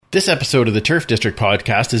This episode of the Turf District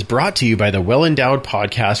podcast is brought to you by the Well Endowed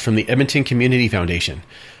podcast from the Edmonton Community Foundation.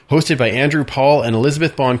 Hosted by Andrew Paul and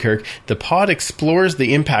Elizabeth Bonkirk, the pod explores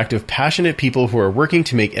the impact of passionate people who are working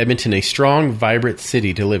to make Edmonton a strong, vibrant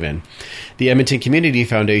city to live in. The Edmonton Community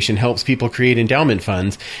Foundation helps people create endowment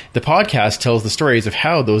funds. The podcast tells the stories of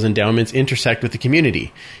how those endowments intersect with the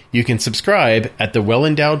community. You can subscribe at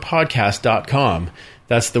thewellendowedpodcast.com.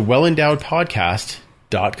 That's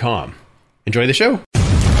thewellendowedpodcast.com. Enjoy the show.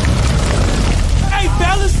 Hey,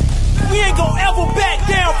 fellas, we ain't gonna ever back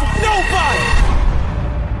down from nobody.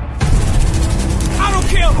 I don't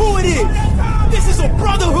care who it is. This is a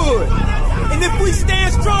brotherhood. And if we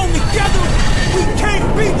stand strong together, we can't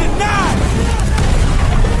be denied.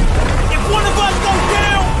 If one of us goes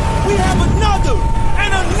down, we have another,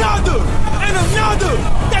 and another, and another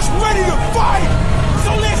that's ready to fight.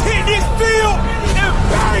 So let's hit this field and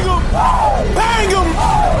bang them, bang them,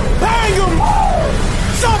 bang them.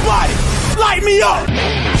 Somebody light me up.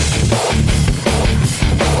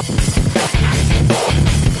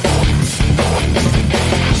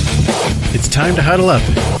 It's time to huddle up.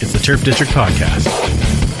 It's the Turf District podcast.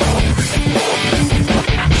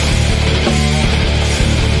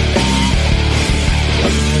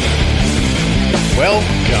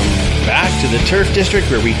 Welcome back to the Turf District,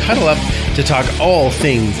 where we huddle up to talk all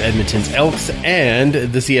things Edmonton's Elks and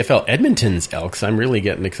the CFL. Edmonton's Elks. I'm really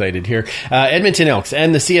getting excited here. Edmonton Elks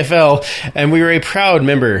and the CFL. And we are a proud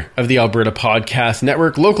member of the Alberta Podcast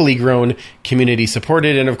Network, locally grown, community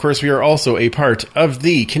supported. And of course, we are also a part of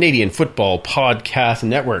the Canadian Football Podcast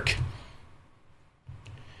Network.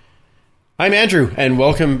 I'm Andrew, and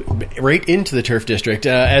welcome right into the Turf District.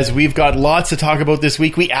 As we've got lots to talk about this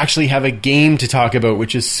week, we actually have a game to talk about,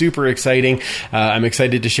 which is super exciting. I'm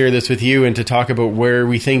excited to share this with you and to talk about where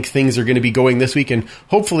we think things are going to be going this week, and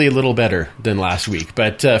hopefully a little better than last week.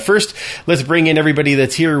 But first, let's bring in everybody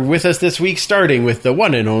that's here with us this week, starting with the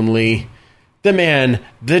one and only, the man,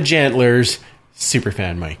 the Jantlers,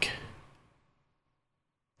 Superfan Mike.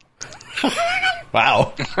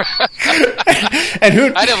 Wow. And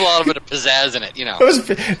who? I'd have a lot of pizzazz in it, you know.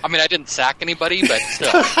 I mean, I didn't sack anybody, but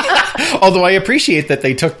still. Although I appreciate that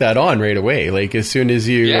they took that on right away. Like, as soon as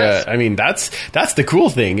you, yes. I mean, that's the cool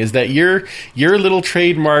thing, is that your little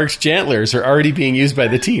trademarks, Jantlers, are already being used by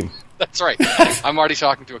the team. That's right. I'm already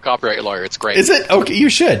talking to a copyright lawyer. It's great. Is it? Okay, you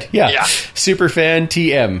should. Yeah. Superfan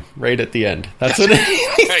TM right at the end. That's what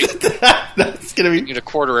that's going to be. You get a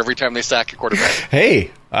quarter every time they sack a quarterback. Hey,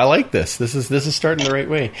 I like this. This is starting the right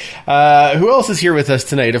way. Who else is here with us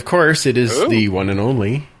tonight? Of course, it is the one and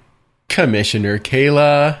only Commissioner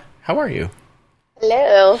Kayla. How are you?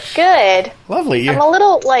 Hello. Good. Lovely. I'm a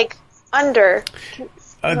little, under.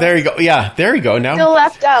 There you go. Yeah, there you go. Now Still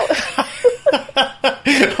left out.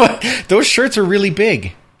 Those shirts are really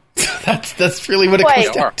big. That's really what it comes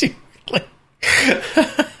down to.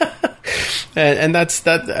 And that's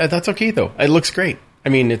okay though. It looks great. I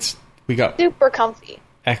mean, we got super comfy.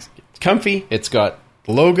 It's comfy. It's got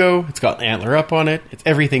the logo. It's got antler up on it. It's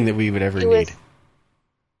everything that we would ever need.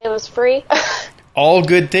 It was free. All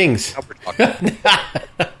good things.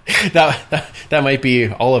 That might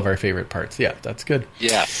be all of our favorite parts. Yeah, that's good.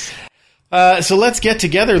 Yes. So let's get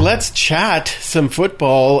together. Let's chat some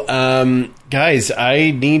football. Guys,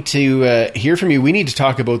 I need to hear from you. We need to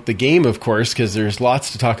talk about the game, of course, because there's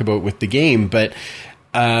lots to talk about with the game. But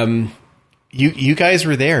you guys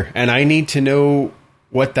were there, and I need to know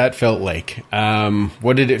what that felt like.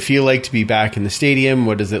 What did it feel like to be back in the stadium?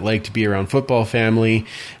 What is it like to be around football family?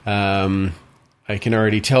 I can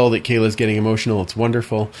already tell that Kayla's getting emotional. It's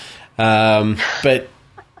wonderful. But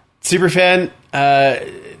Superfan,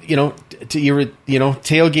 you were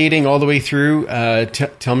tailgating all the way through.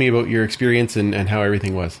 Tell me about your experience and how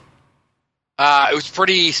everything was. It was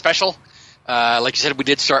pretty special. Like you said, we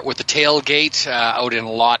did start with the tailgate out in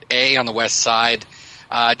Lot A on the west side.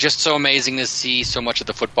 Just so amazing to see so much of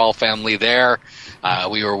the football family there.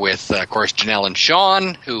 We were with, of course, Janelle and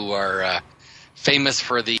Sean, who are famous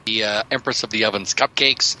for the Empress of the Ovens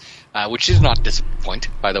cupcakes, which did not disappoint,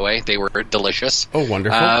 by the way. They were delicious. Oh,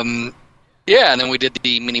 wonderful. Yeah, and then we did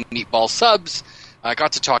the mini meatball subs. I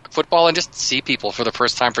got to talk football and just see people for the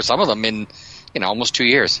first time for some of them in almost 2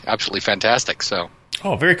 years. Absolutely fantastic. So.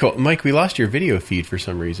 Oh, very cool. Mike, we lost your video feed for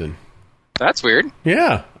some reason. That's weird.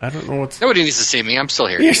 Yeah, I don't know what's... Nobody needs to see me. I'm still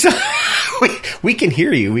here. We can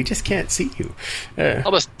hear you. We just can't see you.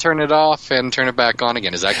 I'll just turn it off and turn it back on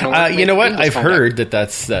again. Is that going to work? You know what? I've heard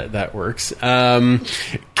that works.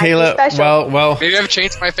 Kayla, well... Maybe I've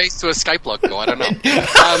changed my face to a Skype logo. I don't know.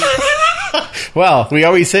 Well, we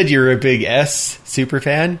always said you're a big S super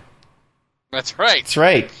fan. That's right. That's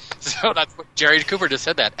right. So that's what Jerry Cooper just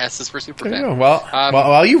said. That S is for super There you fan. go. Well,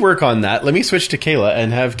 while you work on that, let me switch to Kayla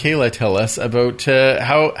and have Kayla tell us about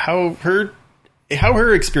how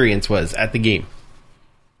her experience was at the game.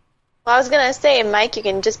 Well, I was going to say, Mike, you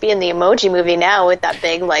can just be in the Emoji Movie now with that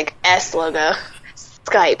big, S logo.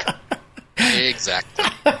 Skype. Exactly.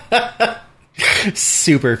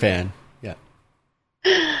 Super fan. Yeah.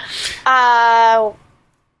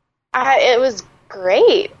 It was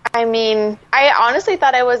great. I mean, I honestly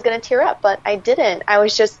thought I was going to tear up, but I didn't. I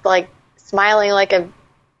was just, smiling like a...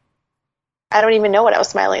 I don't even know what I was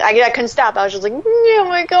smiling. I couldn't stop. I was just like, oh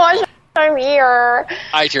my gosh, I'm here.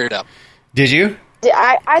 I teared up. Did you?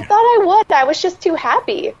 I thought I would. I was just too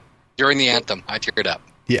happy. During the anthem, I teared up.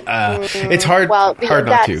 Yeah. It's hard not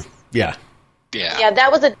to. Yeah. Yeah. Yeah,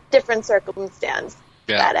 that was a different circumstance.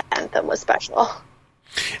 Yeah. That anthem was special.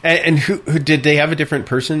 And who did they have a different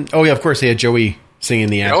person? Oh yeah, of course they had Joey singing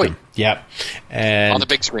the anthem. Joey. Yeah, and On the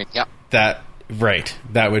big screen. Yep.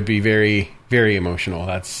 that would be very, very emotional.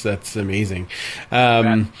 That's amazing.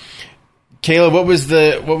 Kayla, what was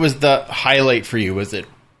the highlight for you? Was it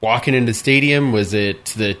walking into the stadium? Was it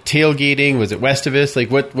the tailgating? Was it Westivus?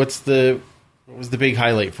 What was the big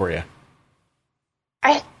highlight for you?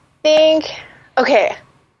 I think, okay,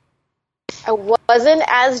 I wasn't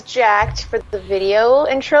as jacked for the video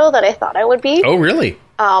intro that I thought I would be. Oh, really?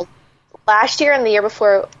 Last year and the year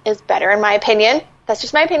before is better, in my opinion. That's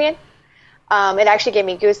just my opinion. It actually gave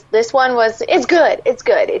me goose. This one it's good. It's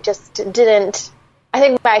good. It just didn't, I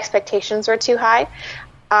think my expectations were too high.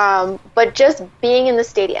 But just being in the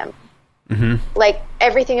stadium,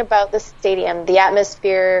 everything about the stadium, the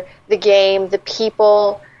atmosphere, the game, the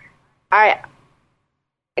people,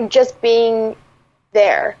 just being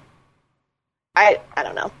there. I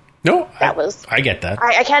don't know. No, I get that.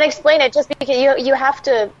 I can't explain it just because you have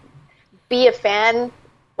to be a fan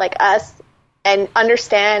like us and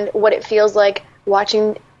understand what it feels like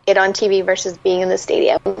watching it on TV versus being in the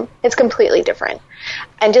stadium. It's completely different.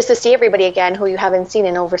 And just to see everybody again who you haven't seen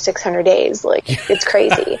in over 600 days, it's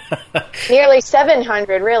crazy. Nearly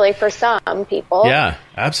 700 really for some people. Yeah,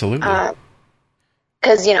 absolutely.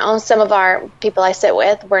 Because, some of our people I sit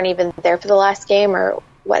with weren't even there for the last game or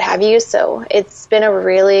what have you. So it's been a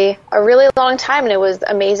really long time, and it was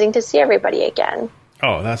amazing to see everybody again.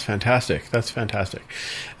 Oh, that's fantastic. That's fantastic.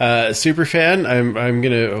 Super fan,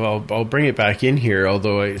 I'll bring it back in here,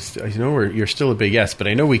 although I know you're still a big yes, but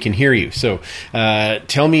I know we can hear you. So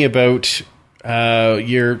tell me about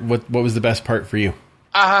what was the best part for you?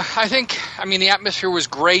 I think, the atmosphere was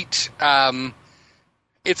great.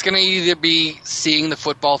 It's going to either be seeing the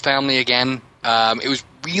football family again. It was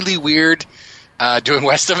really weird doing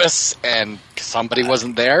Westivus, and somebody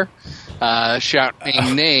wasn't there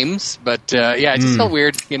shouting names. But, it just felt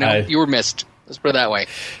weird. You were missed. Let's put it that way.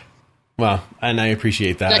 Well, and I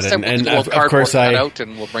appreciate that. Next time and we'll of course cut out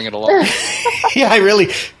and we'll bring it along. Yeah, I really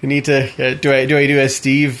need to. Do I do a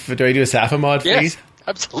Steve? Do I do a Safamod face? Yes,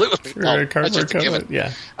 absolutely. Or a cardboard that's just a given.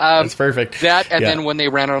 Yeah, that's perfect. That and then when they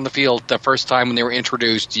ran out on the field, the first time when they were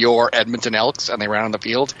introduced, your Edmonton Elks, and they ran on the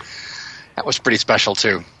field, that was pretty special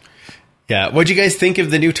too. Yeah, what'd you guys think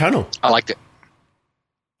of the new tunnel? I liked it.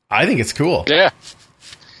 I think it's cool. Yeah.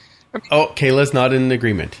 Oh, Kayla's not in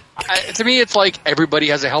agreement. To me, it's like everybody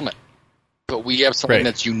has a helmet, but we have something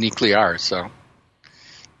that's uniquely ours. So,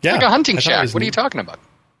 yeah, like a hunting shack. What are you talking about?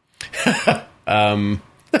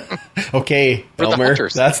 Okay, we're Elmer, the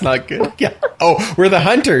hunters. That's not good. Yeah. Oh, we're the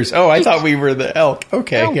hunters. Oh, I thought we were the elk.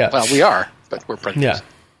 Okay, no, yeah. Well, we are, but we're predators. Yeah.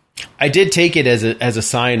 I did take it as a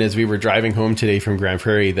sign as we were driving home today from Grand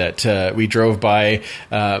Prairie that we drove by.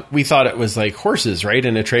 We thought it was like horses, right,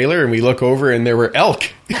 in a trailer, and we look over and there were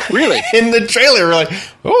elk. Really? In the trailer. We're like,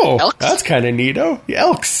 oh, elks? That's kind of neato.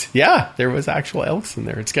 Elks. Yeah, there was actual elks in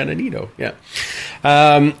there. It's kind of neato. Yeah.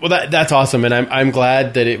 Well, that's awesome, and I'm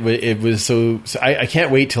glad that it was so. I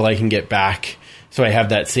can't wait till I can get back. So I have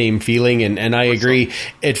that same feeling, and I agree.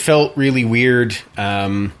 It felt really weird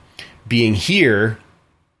being here.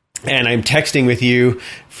 And I'm texting with you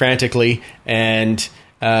frantically and,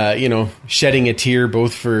 shedding a tear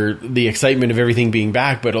both for the excitement of everything being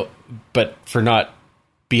back, but for not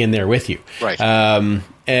being there with you. Right.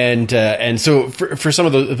 And so for some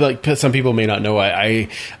of the, some people may not know, I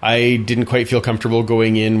didn't quite feel comfortable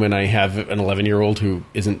going in when I have an 11-year-old who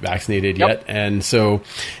isn't vaccinated yet. And so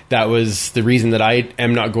that was the reason that I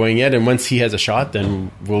am not going yet. And once he has a shot,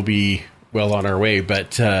 then we'll be well on our way,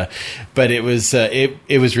 but it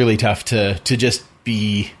was really tough to just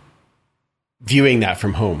be viewing that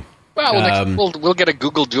from home. Well, we'll get a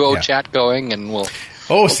Google Duo chat going, and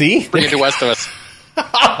we'll see bring it to West of us.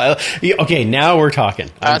 Okay, now we're talking.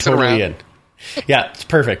 I'm totally in. Yeah, it's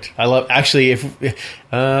perfect. I love. Actually,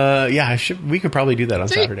 we could probably do that on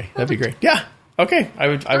Saturday. That'd be great. Yeah. Okay. I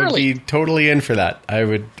would be totally in for that.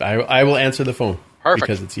 I will answer the phone. Perfect.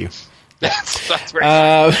 Because it's you. That's very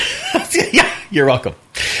nice. Yeah, you're welcome.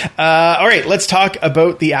 All right, let's talk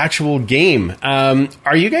about the actual game.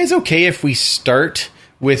 Are you guys okay if we start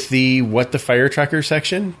with the What the Fire Trucker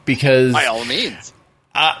section? Because by all means.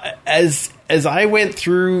 As I went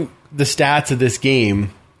through the stats of this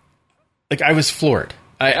game, like I was floored.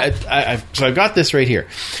 So I've got this right here.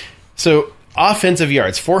 So offensive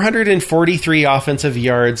yards, 443 offensive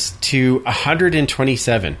yards to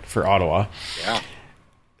 127 for Ottawa. Yeah.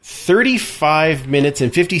 35 minutes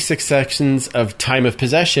and 56 seconds of time of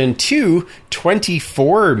possession to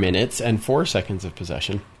 24 minutes and 4 seconds of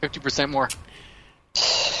possession. 50% more.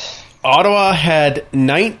 Ottawa had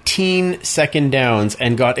 19 second downs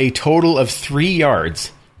and got a total of 3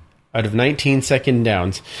 yards out of 19 second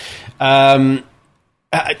downs. I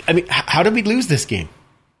mean, how did we lose this game?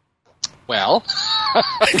 Well,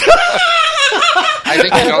 I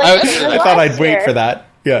think I thought I'd wait for that.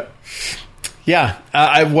 Yeah.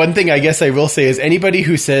 Yeah. One thing I guess I will say is anybody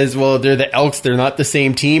who says, well, they're the Elks, they're not the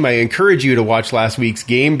same team, I encourage you to watch last week's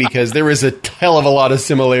game because there was a hell of a lot of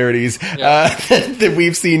similarities that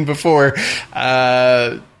we've seen before.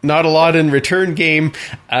 Not a lot in return game,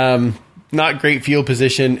 not great field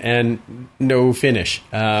position, and no finish.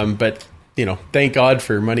 But, thank God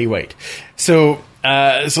for Money White. So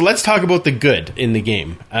let's talk about the good in the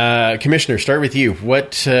game. Commissioner, start with you.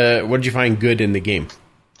 What did you find good in the game?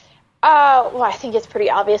 Well, I think it's pretty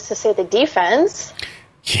obvious to say the defense.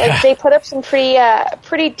 Yeah. Like they put up some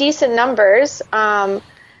pretty decent numbers. I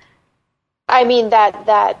mean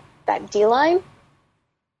that D-line.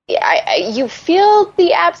 Yeah, you feel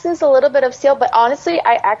the absence a little bit of Seal, but honestly,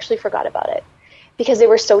 I actually forgot about it because they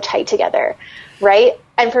were so tight together, right?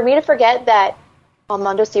 And for me to forget that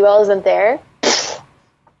Armando Sewell isn't there,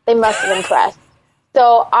 they must have impressed.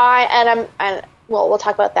 So we'll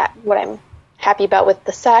talk about that. What I'm happy about with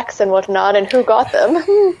the sacks and whatnot and who got them.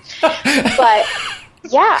 But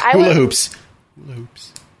yeah, Hula hoops.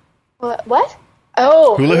 What?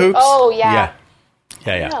 Oh, hula hoops. Oh yeah.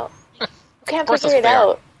 Yeah. No, you can't figure it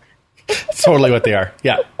out. It's totally what they are.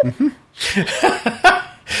 Yeah. Mm-hmm.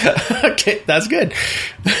 Okay, that's good.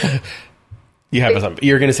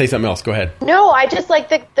 You're going to say something else. Go ahead. No, I just like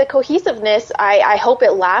the cohesiveness. I hope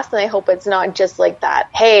it lasts, and I hope it's not just like that.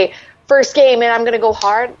 Hey, first game, and I'm going to go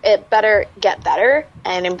hard. It better get better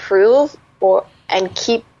and improve, and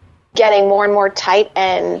keep getting more and more tight.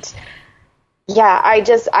 And yeah, I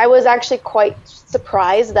was actually quite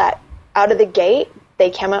surprised that out of the gate they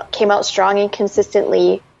came out strong and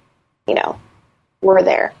consistently, were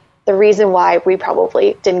there. The reason why we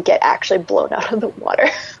probably didn't get actually blown out of the water.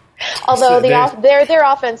 Although their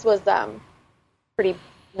offense was pretty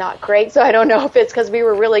not great, so I don't know if it's because we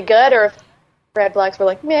were really good or if Red Blacks were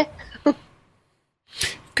like, meh.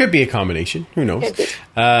 Could be a combination. Who knows?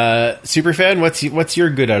 Superfan, what's your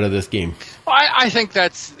good out of this game? I think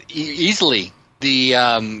that's easily the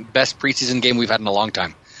best preseason game we've had in a long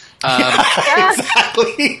time.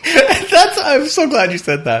 Exactly. I'm so glad you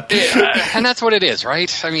said that. And that's what it is,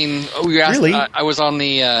 right? I mean, we asked. Really? I was on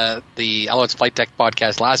the Alouettes Flight Tech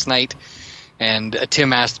podcast last night, and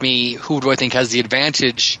Tim asked me who do I think has the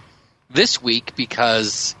advantage this week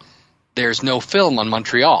because there's no film on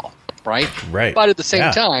Montreal, right? Right. But at the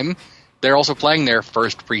same time, they're also playing their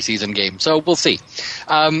first preseason game, so we'll see.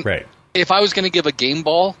 Right. If I was going to give a game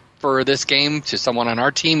ball for this game to someone on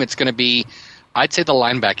our team, it's going to be, I'd say, the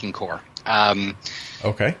linebacking core.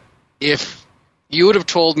 Okay. If you would have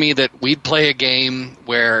told me that we'd play a game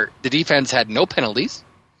where the defense had no penalties,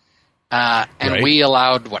 and we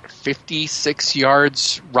allowed, 56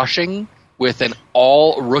 yards rushing with an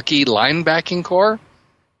all-rookie linebacking core,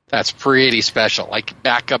 that's pretty special. Like,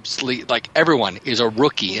 backups, like, everyone is a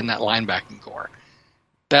rookie in that linebacking core.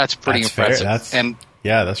 That's pretty impressive.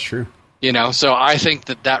 That's true. So I think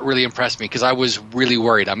that really impressed me because I was really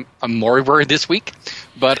worried. I'm more worried this week,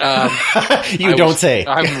 but say.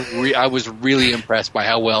 I was really impressed by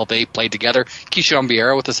how well they played together. Keyshawn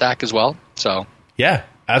Vieira with the sack as well. So yeah,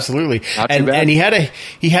 absolutely. Not too bad. And he had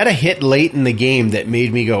a hit late in the game that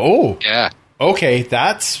made me go, oh, yeah, okay,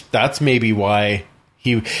 that's maybe why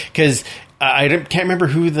because. I can't remember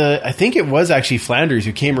I think it was actually Flanders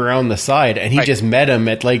who came around the side and he just met him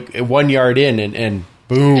at like 1 yard in and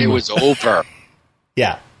boom. It was over.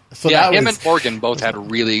 Yeah. So him and Morgan both had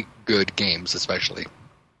really good games, especially.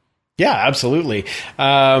 Yeah, absolutely.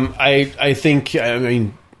 I think,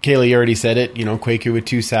 Kaylee, you already said it, Kwaku with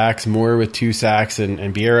 2 sacks, Moore with 2 sacks, and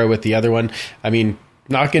Vieira with the other one. I mean,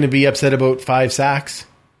 not going to be upset about 5 sacks.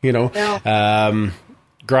 you know. No.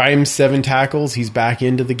 Grimes 7 tackles. He's back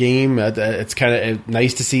into the game. It's kind of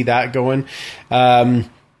nice to see that going.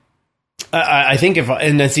 I think if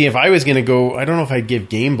I was going to go, I don't know if I'd give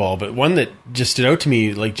game ball, but one that just stood out to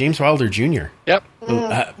me, like James Wilder Jr. Yep.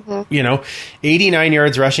 89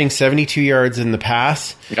 yards rushing, 72 yards in the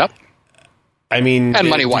pass. Yep. I mean, and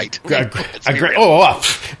Money White.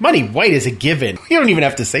 Money White is a given. You don't even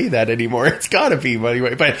have to say that anymore. It's got to be Money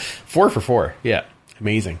White. But 4 for 4. Yeah.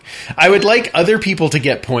 Amazing. I would like other people to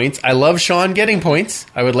get points. I love Sean getting points.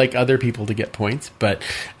 I would like other people to get points. But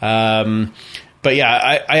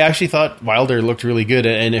yeah, I actually thought Wilder looked really good.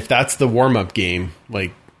 And if that's the warm-up game,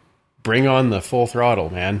 like, bring on the full throttle,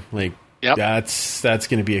 man. Like, that's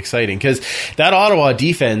going to be exciting. Because that Ottawa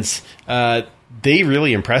defense, they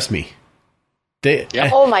really impressed me.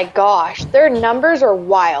 Oh my gosh, their numbers are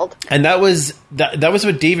wild. And that was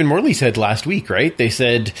what Dave and Morley said last week, right? They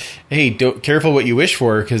said, "Hey, careful what you wish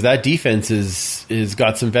for, because that defense is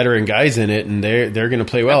got some veteran guys in it, and they're going to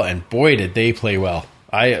play well." And boy, did they play well!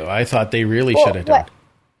 I thought they really should have done.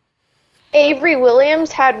 Avery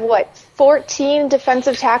Williams had 14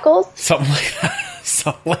 defensive tackles, something like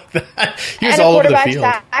that. He was and all a over the quarterback field.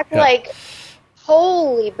 sack. Like,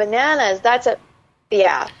 holy bananas!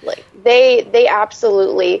 Like they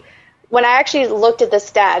absolutely. When I actually looked at the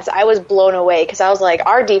stats, I was blown away because I was like,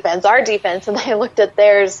 our defense, and then I looked at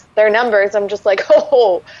their numbers. I'm just like,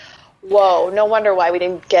 oh, whoa! No wonder why we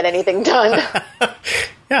didn't get anything done.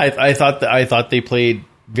 Yeah, I thought they played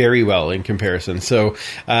very well in comparison. So,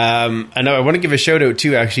 I know I want to give a shout out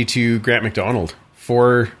too, actually, to Grant McDonald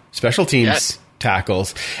for special teams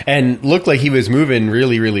tackles, and looked like he was moving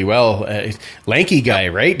really, really well. Lanky guy,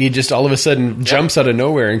 right? He just all of a sudden jumps out of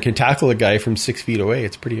nowhere and can tackle a guy from 6 feet away.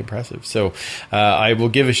 It's pretty impressive. So I will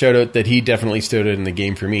give a shout out that he definitely stood out in the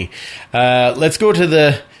game for me. Let's go to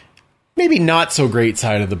the maybe not so great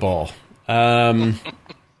side of the ball. Kayla,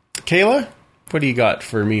 what do you got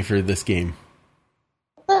for me for this game?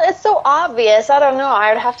 It's so obvious. I don't know.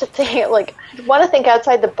 I would have to think, like, I want to think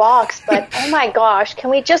outside the box, but oh my gosh, can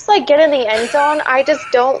we just, like, get in the end zone? I just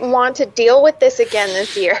don't want to deal with this again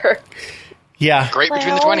this year. Yeah. Great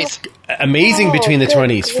between the 20s. Amazing between the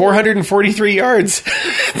 20s. Good. 443 yards.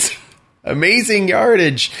 Amazing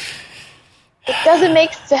yardage. It doesn't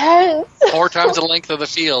make sense. 4 times the length of the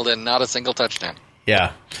field and not a single touchdown.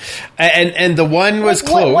 Yeah. And the one was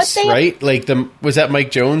close, right? Like, was that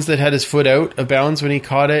Mike Jones that had his foot out of bounds when he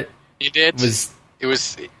caught it? He did. It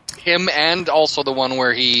was him, and also the one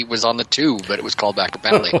where he was on the 2, but it was called back a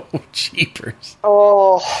penalty. Oh, jeepers.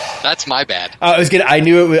 Oh. That's my bad. I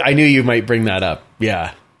knew you might bring that up.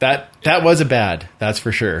 Yeah. That was a bad. That's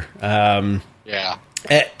for sure. Yeah.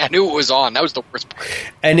 I knew it was on. That was the worst part.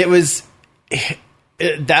 And it was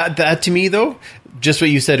that to me, though, just what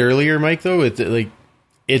you said earlier, Mike, though,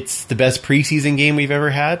 it's the best preseason game we've ever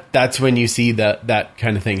had. That's when you see that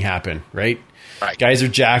kind of thing happen, right? Right. Guys are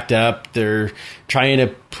jacked up. They're trying to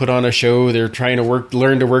put on a show. They're trying to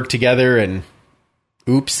learn to work together, and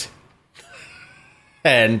oops.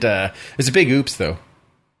 And it's a big oops, though.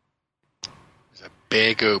 It's a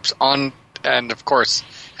big oops. And of course,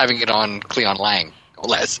 having it on Cleon Lang.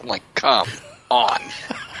 I'm like, come on.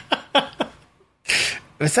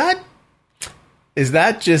 Is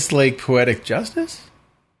that just like poetic justice?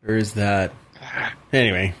 Or is that...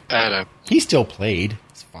 Anyway, he still played.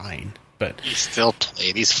 It's fine. But he still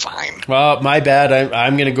played. He's fine. Well, my bad.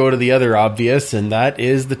 I'm going to go to the other obvious, and that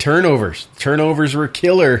is the turnovers. Turnovers were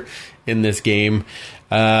killer in this game.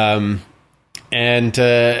 Trevor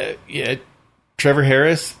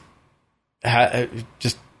Harris had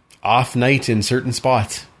just off night in certain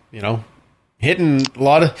spots, hitting a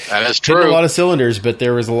lot of cylinders, but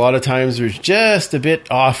there was a lot of times it was just a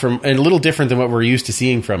bit off from, and a little different than what we're used to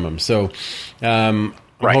seeing from him. So I'm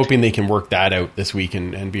hoping they can work that out this week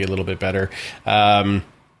and be a little bit better.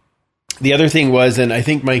 The other thing was, and I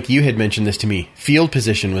think, Mike, you had mentioned this to me, field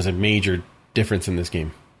position was a major difference in this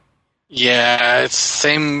game. Yeah, it's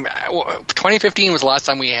same. 2015 was the last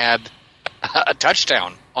time we had a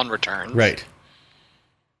touchdown on return. Right.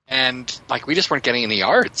 And we just weren't getting any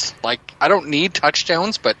yards. I don't need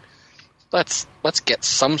touchdowns, but let's get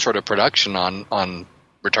some sort of production on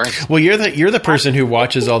returns. Well, you're the person who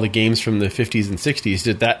watches all the games from the 50s and 60s.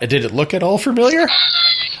 Did it look at all familiar?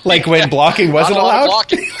 Like when blocking wasn't allowed?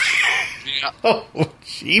 Blocking. Yeah. Oh,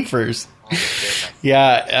 jeepers.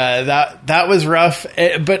 Yeah, that was rough.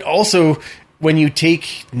 But also, when you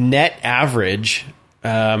take net average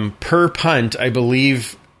per punt, I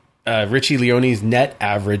believe Richie Leone's net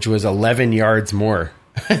average was 11 yards more.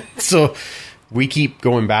 So we keep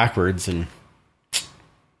going backwards and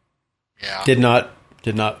did not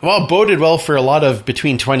Did not. Well, boded well for a lot of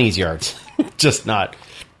between 20s yards. Just not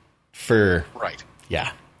for... Right.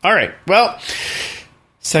 Yeah. All right. Well,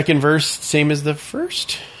 second verse, same as the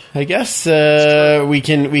first, I guess. We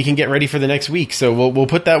can get ready for the next week. So we'll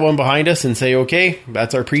put that one behind us and say, okay,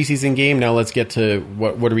 that's our preseason game. Now let's get to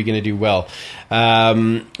what are we going to do well.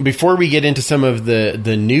 Before we get into some of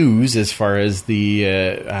the news as far as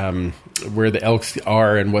the where the Elks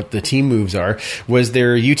are and what the team moves are, was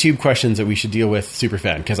there YouTube questions that we should deal with,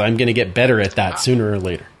 Superfan? Because I'm going to get better at that sooner or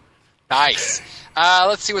later. Nice.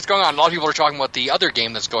 Let's see what's going on. A lot of people are talking about the other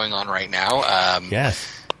game that's going on right now. Yes.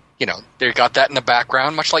 You know, they've got that in the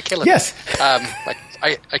background, much like Caleb. Yes.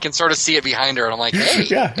 I can sort of see it behind her, and I'm like, hey,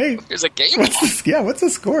 hey, there's a game. What's the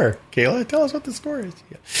score? Kayla, tell us what the score is.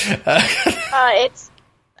 Yeah.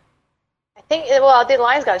 The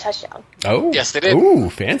Lions got a touchdown. Oh. Yes, they did.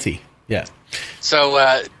 Ooh, fancy. Yeah.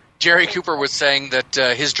 So Jerry Cooper was saying that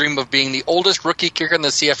his dream of being the oldest rookie kicker in the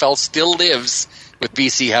CFL still lives, with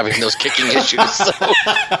BC having those kicking issues. So,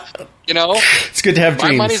 you know, it's good to have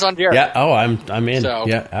dreams. My money's on Jerry. Yeah. Oh, I'm in. So,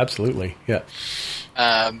 yeah, absolutely. Yeah.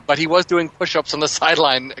 But he was doing push-ups on the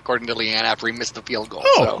sideline, according to Leanne, after he missed the field goal.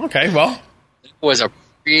 Oh, so okay. Well, it was a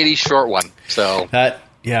pretty short one. So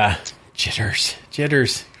jitters.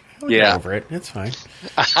 I'll yeah, get over it. It's fine.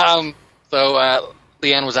 So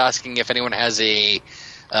Leanne was asking if anyone has a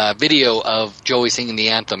video of Joey singing the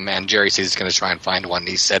anthem, and Jerry says he's going to try and find one.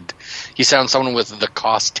 He said he found someone with the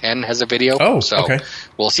Cost 10 has a video. Oh, so okay.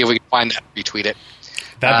 We'll see if we can find that, retweet it.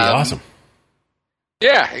 That'd be awesome.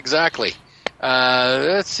 Yeah, exactly.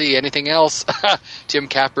 Let's see, anything else? Tim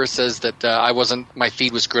Capper says that my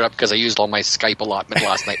feed was screwed up because I used all my Skype allotment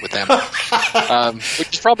last night with them.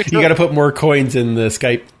 Which is probably true. You got to put more coins in the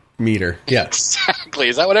Skype meter. Yeah. Exactly.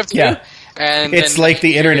 Is that what I have to do? And it's like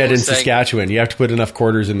the internet in Saskatchewan. You have to put enough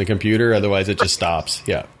quarters in the computer, otherwise it just stops.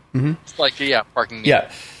 Yeah. Mm-hmm. It's like, parking meter. Yeah.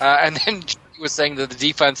 And then he was saying that the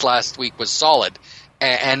defense last week was solid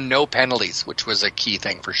and no penalties, which was a key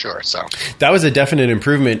thing for sure. So that was a definite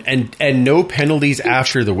improvement, and no penalties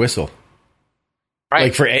after the whistle.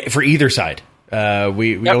 Right. Like for either side.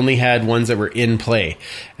 We only had ones that were in play.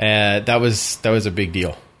 That was a big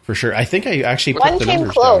deal for sure. I think I actually put the numbers came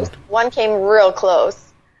close. down. One came real close.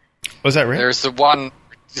 Was that right? There's the one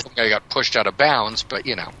guy got pushed out of bounds, but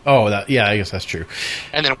you know. Oh, I guess that's true.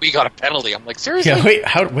 And then we got a penalty. I'm like, seriously?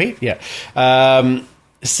 Yeah,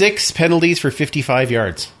 6 penalties for 55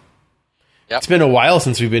 yards. Yep. It's been a while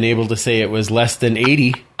since we've been able to say it was less than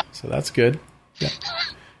 80, so that's good. Yeah.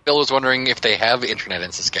 Bill was wondering if they have internet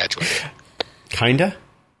in Saskatchewan. Kinda.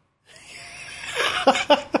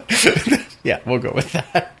 Yeah, we'll go with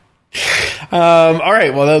that. All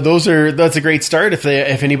right. Well, that's a great start. If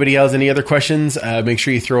anybody has any other questions, make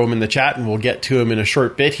sure you throw them in the chat, and we'll get to them in a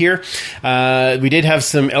short bit here. We did have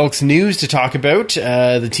some Elks news to talk about.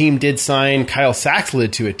 The team did sign Kyle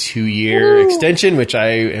Saxelid to a 2-year extension, which I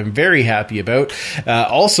am very happy about.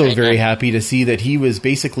 Also very happy to see that he was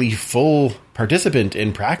basically full participant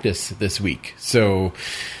in practice this week. So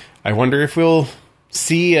I wonder if we'll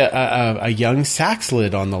see a young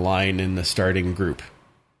Saxelid on the line in the starting group.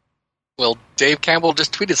 Well, Dave Campbell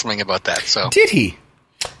just tweeted something about that. So did he?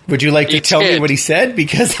 Would you like to tell me what he said?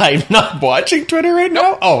 Because I'm not watching Twitter right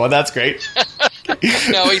now. Oh, well, that's great.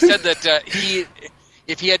 No, he said that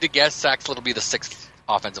if he had to guess, Saxelid will be the 6th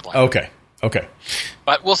offensive line. Okay.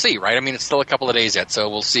 But we'll see, right? I mean, it's still a couple of days yet, so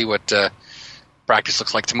we'll see what practice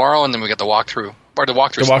looks like tomorrow, and then we get the walkthrough. Or the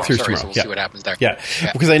walkthrough's tomorrow. So we'll see what happens there. Yeah,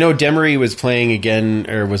 because I know Demery was playing again,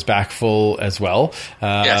 or was back full as well.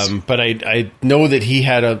 Yes. But I know that he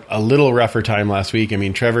had a little rougher time last week. I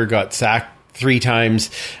mean, Trevor got sacked 3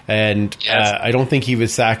 times, and I don't think he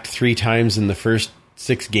was sacked 3 times in the first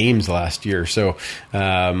 6 games last year. So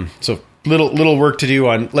little work to do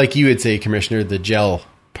on, like you would say, Commissioner, the gel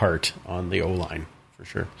part on the O-line. For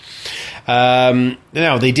sure.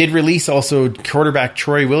 Now, they did release also quarterback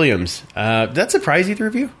Troy Williams. Did that surprise either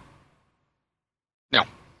of you? No.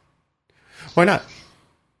 Why not?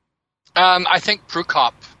 I think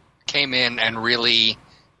Prukop came in and really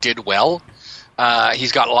did well.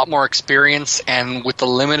 He's got a lot more experience, and with the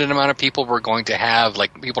limited amount of people we're going to have,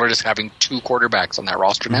 like people are just having 2 quarterbacks on that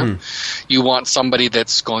roster now. Mm-hmm. You want somebody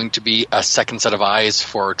that's going to be a second set of eyes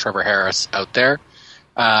for Trevor Harris out there.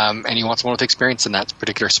 And you want someone with experience in that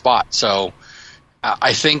particular spot. So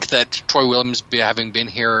I think that Troy Williams, having been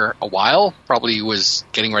here a while, probably was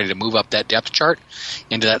getting ready to move up that depth chart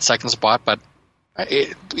into that second spot. But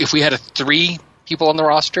if we had 3 people on the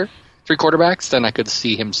roster, 3 quarterbacks, then I could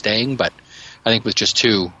see him staying. But I think with just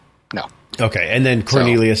 2, no. Okay, and then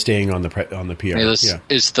Cornelius staying on the PR.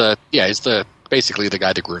 Is basically the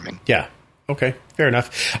guy they're grooming. Yeah. Okay, fair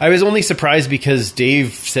enough. I was only surprised because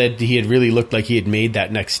Dave said he had really looked like he had made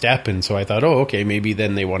that next step, and so I thought, oh, okay, maybe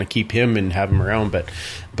then they want to keep him and have him around.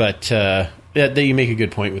 But yeah, you make a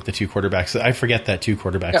good point with the 2 quarterbacks. I forget that 2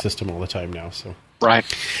 quarterback system all the time now. So Right.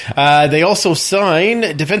 They also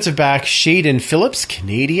sign defensive back Shaden Phillips,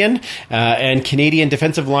 Canadian, and Canadian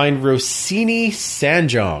defensive line Rossini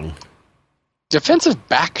Sanjong. Defensive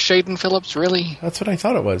back Shaden Phillips, really? That's what I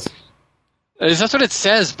thought it was. That's what it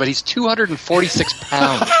says, but he's 246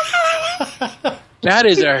 pounds. That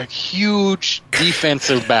is a huge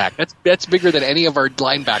defensive back. That's bigger than any of our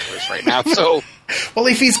linebackers right now. So, well,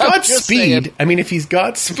 if he's got speed, if he's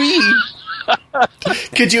got speed,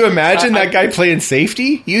 could you imagine that guy playing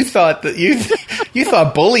safety? You thought that you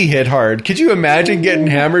thought Bully hit hard. Could you imagine getting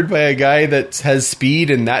hammered by a guy that has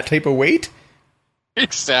speed and that type of weight?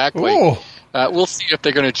 Exactly. Oh. We'll see if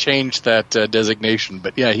they're going to change that designation.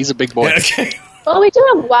 But yeah, he's a big boy. Okay. Well, we do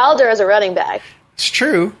have Wilder as a running back. It's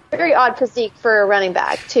true. Very odd physique for a running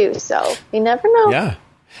back, too, so you never know. Yeah.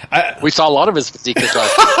 We saw a lot of his physique this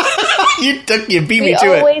last You beat We me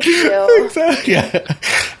to always do. Exactly.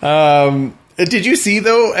 Yeah. Did you see,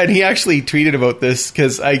 though, and he actually tweeted about this,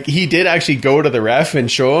 because he did actually go to the ref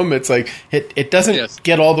and show him, it's like, it doesn't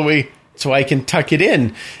get all the way so I can tuck it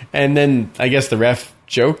in. And then I guess the ref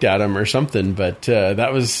joked at him or something, but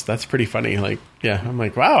that's pretty funny. Like, yeah, I'm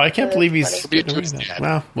like, wow, I can't believe he's doing that.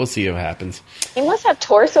 Well, we'll see what happens. He must have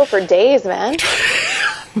torso for days, man.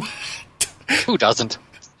 Who doesn't?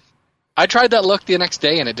 I tried that look the next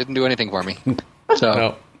day and it didn't do anything for me. So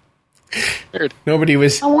No. weird. Nobody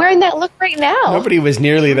was I'm wearing that look right now. Nobody was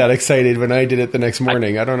nearly that excited when I did it the next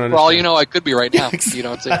morning. I don't understand. For all you know, I could be right now. You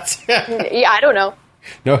don't see. Yeah, I don't know.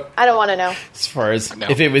 No, I don't want to know. as far as No.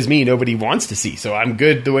 if it was me, nobody wants to see. So I'm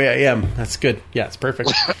good the way I am. That's good. Yeah, it's perfect.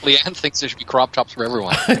 Leanne thinks there should be crop tops for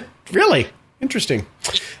everyone. Really interesting.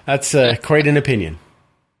 That's quite an opinion.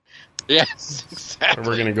 Yes, exactly.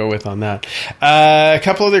 We're going to go with on that. A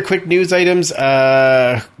couple other quick news items.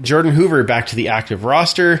 Jordan Hoover back to the active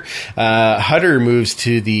roster. Hutter moves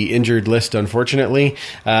to the injured list, unfortunately.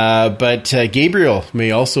 But Gabriel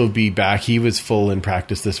may also be back. He was full in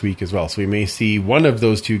practice this week as well. So we may see one of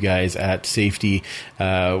those 2 guys at safety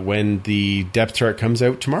when the depth chart comes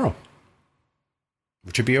out tomorrow,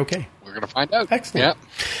 which would be okay. We're going to find out. Excellent. Yeah.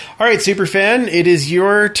 All right, Superfan, it is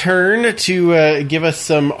your turn to give us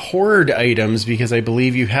some Horde items, because I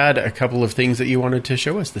believe you had a couple of things that you wanted to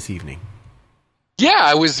show us this evening. Yeah,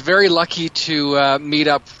 I was very lucky to meet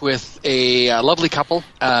up with a lovely couple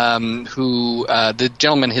who, the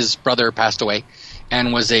gentleman, his brother passed away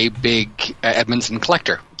and was a big Edmonton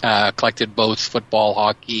collector. Collected both football,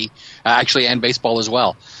 hockey, actually, and baseball as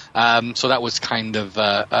well. So that was kind of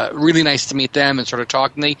really nice to meet them and sort of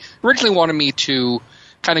talk. And they originally wanted me to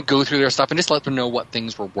kind of go through their stuff and just let them know what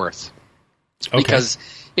things were worth. Okay. Because,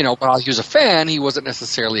 while he was a fan, he wasn't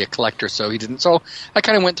necessarily a collector, so he didn't. So I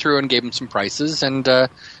kind of went through and gave him some prices, and I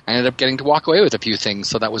ended up getting to walk away with a few things.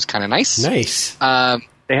 So that was kind of nice. Nice.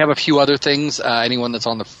 They have a few other things. Anyone that's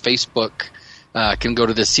on the Facebook can go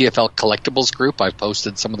to the CFL Collectibles group. I've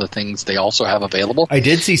posted some of the things they also have available. I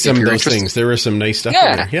did see some of those interested. things. There was some nice stuff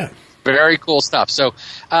Yeah. there. Yeah. Very cool stuff. So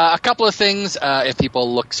a couple of things. If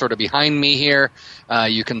people look sort of behind me here,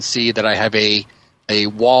 you can see that I have a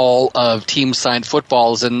wall of team-signed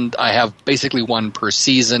footballs, and I have basically one per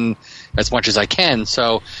season as much as I can.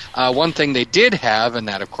 So one thing they did have, and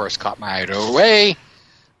that, of course, caught my eye away,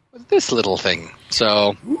 was this little thing.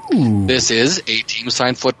 So This is a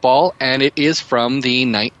team-signed football, and it is from the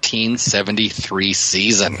 1973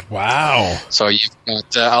 season. Wow. So you've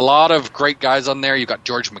got a lot of great guys on there. You've got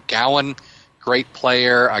George McGowan, great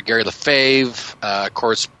player, Gary Lefebvre, of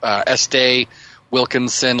course, Este,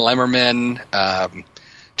 Wilkinson, Lemmerman,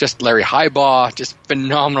 just Larry Highbaugh, just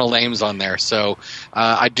phenomenal names on there. So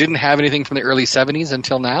I didn't have anything from the early 70s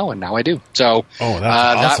until now, and now I do. So that's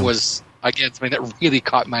awesome. That was, again, something that really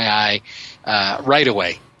caught my eye right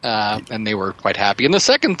away. And they were quite happy. And the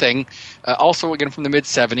second thing, also again from the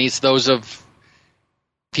mid-70s, those of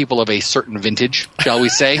people of a certain vintage, shall we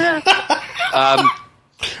say,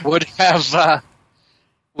 would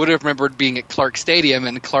have remembered being at Clark Stadium,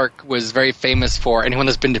 and Clark was very famous for anyone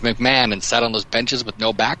that's been to McMahon and sat on those benches with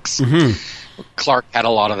no backs. Mm-hmm. Clark had a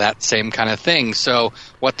lot of that same kind of thing. So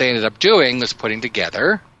what they ended up doing was putting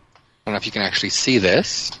together, I don't know if you can actually see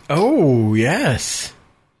this. Oh, yes.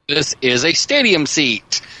 This is a stadium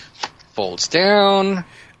seat. Folds down.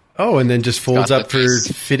 Oh, and then just folds Got up the for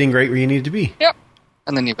piece. fitting right where you need to be. Yep.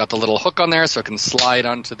 And then you've got the little hook on there so it can slide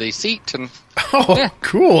onto the seat, and Oh,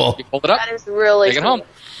 cool. you fold it up. That is really Take it home.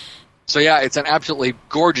 So yeah, it's an absolutely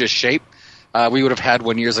gorgeous shape. We would have had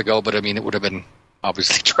one years ago, but I mean, it would have been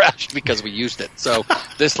obviously trashed because we used it. So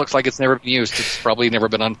this looks like it's never been used. It's probably never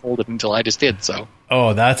been unfolded until I just did. So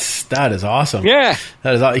that is awesome. Yeah,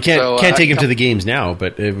 that is. You can't take him to the games now,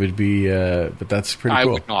 but it would be. But that's pretty cool. I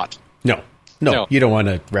would not. No, you don't want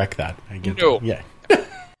to wreck that. I get that. Yeah.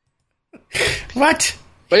 What?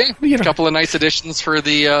 But yeah, a couple of nice additions for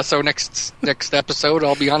the. So next episode,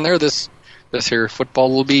 I'll be on there. This here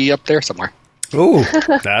football will be up there somewhere. Oh,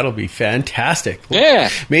 that'll be fantastic. Yeah.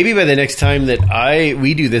 Maybe by the next time that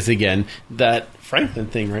we do this again, that Franklin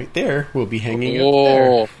thing right there will be hanging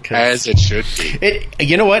up there. As it should be.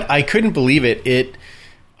 You know what? I couldn't believe it.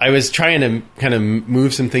 I was trying to kind of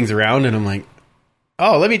move some things around, and I'm like,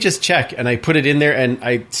 oh, let me just check. And I put it in there, and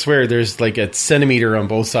I swear there's like a centimeter on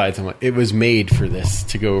both sides. I'm like, it was made for this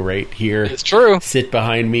to go right here. It's true. Sit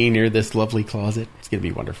behind me near this lovely closet. It's going to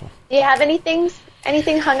be wonderful. Do you have anything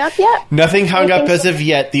hung up yet? Nothing hung up as of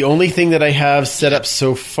yet. The only thing that I have set up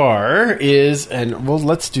so far is, and well,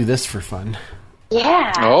 let's do this for fun.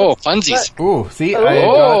 Yeah. Oh, funsies. Oh, see,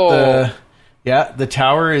 I got the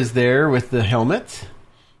tower is there with the helmet.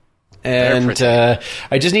 And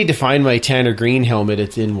I just need to find my Tanner Green helmet.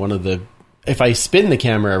 It's in one of the... If I spin the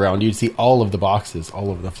camera around, you'd see all of the boxes all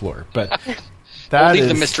over the floor. But we'll leave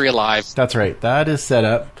the mystery alive. That's right. That is set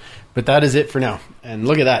up. But that is it for now. And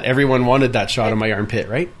look at that. Everyone wanted that shot of my armpit,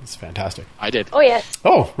 right? It's fantastic. I did. Oh, yes.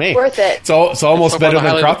 Oh, man. Worth it. It's almost better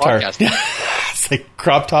than crop top. It's like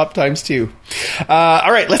crop top times 2.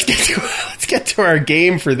 All right, let's get to our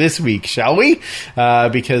game for this week, shall we?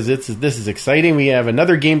 Because this is exciting. We have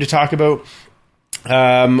another game to talk about.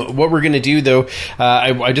 What we're going to do, though,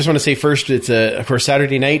 I just want to say first, it's of course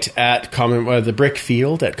Saturday night at the Brick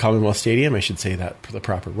Field at Commonwealth Stadium. I should say that the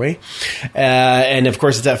proper way. And of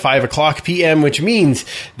course, it's at 5:00 p.m., which means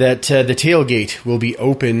that the tailgate will be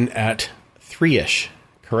open at 3-ish.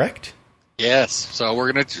 Correct? Yes. So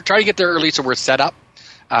we're going to try to get there early, so we're set up.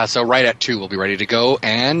 So right at 2, we'll be ready to go,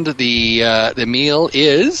 and the meal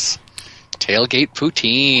is tailgate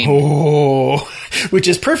poutine. Oh, which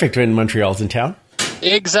is perfect when Montreal's in town.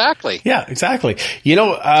 Exactly. Yeah, exactly. You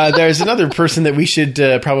know, there's another person that we should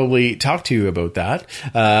probably talk to about that.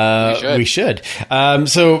 We should.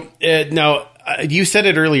 So now, you said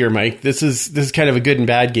it earlier, Mike. This is kind of a good and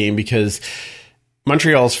bad game because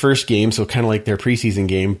Montreal's first game, so kind of like their preseason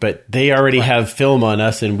game, but they already have film on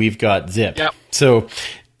us, and we've got zip. Yep. So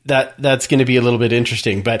that's going to be a little bit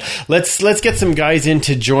interesting, but let's get some guys in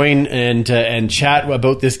to join and chat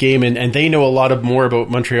about this game, and they know a lot more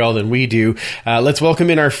about Montreal than we do. Let's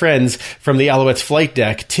welcome in our friends from the Alouettes flight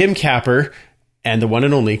deck, Tim Capper and the one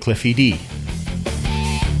and only Cliffy D.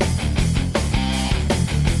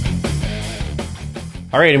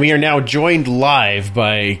 All right, and we are now joined live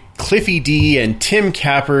by Cliffy D and Tim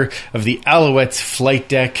Capper of the Alouettes flight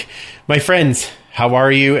deck. My friends, how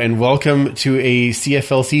are you? And welcome to a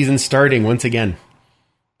CFL season starting once again.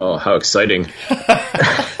 Oh, how exciting!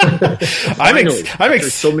 I'm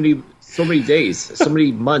so many days, so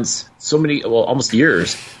many months, almost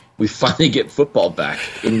years. We finally get football back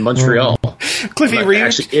in Montreal. Cliffy, were you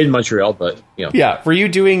actually in Montreal? But yeah, were you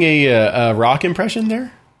doing a rock impression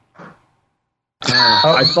there?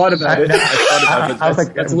 I thought about it. I was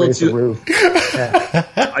like, that's a little too. Roof.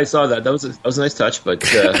 Yeah. I saw that. That was a nice touch, but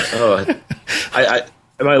am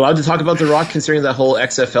I allowed to talk about The Rock considering that whole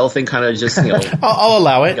XFL thing? Kind of just I'll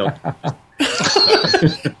allow it.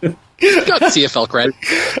 You got CFL credit.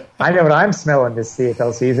 I know what I'm smelling this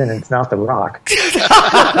CFL season, and it's not The Rock.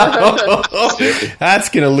 That's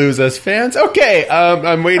gonna lose us fans. Okay,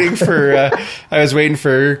 I'm waiting for. I was waiting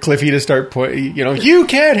for Cliffy to start. You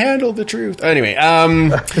can't handle the truth. Anyway,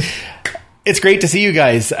 it's great to see you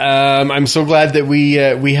guys. I'm so glad that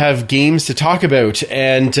we have games to talk about,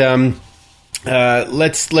 and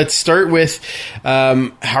let's start with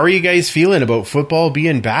how are you guys feeling about football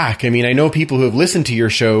being back? I mean, I know people who have listened to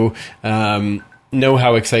your show know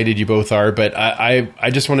how excited you both are, but I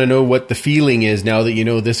just want to know what the feeling is now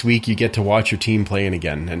that this week you get to watch your team playing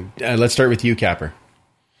again. And let's start with you, Capper.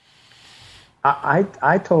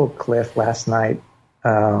 I told Cliff last night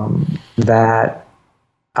that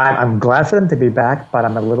I'm glad for them to be back, but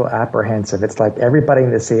I'm a little apprehensive. It's like everybody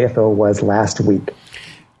in the CFL was last week.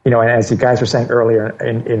 And as you guys were saying earlier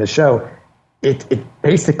in the show, it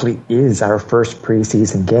basically is our first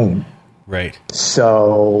preseason game. Right.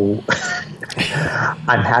 So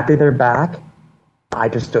I'm happy they're back. I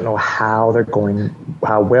just don't know how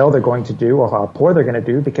well they're going to do or how poor they're going to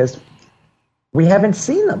do because we haven't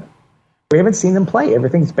seen them. We haven't seen them play.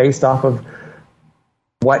 Everything's based off of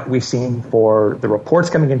what we've seen for the reports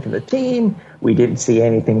coming in from the team. We didn't see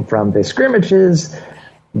anything from the scrimmages.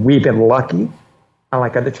 We've been lucky,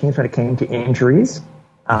 unlike other teams, when it came to injuries.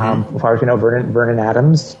 As far as we know, Vernon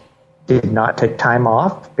Adams did not take time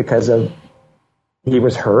off because of he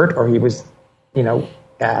was hurt or he was,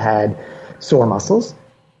 had sore muscles.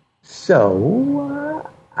 So,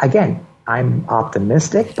 again, I'm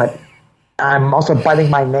optimistic, but I'm also biting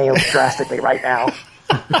my nails drastically right now.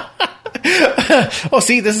 Well,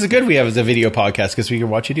 see, this is good. We have as a video podcast because we can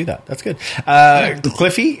watch you do that. That's good.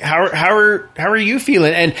 Cliffy, how are you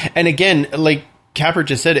feeling? And again, like Capper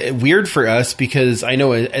just said, weird for us because I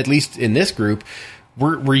know at least in this group,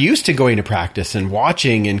 we're used to going to practice and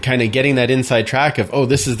watching and kind of getting that inside track of, oh,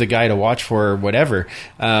 this is the guy to watch for or whatever.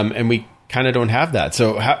 And we kind of don't have that.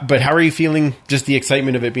 So, but how are you feeling? Just the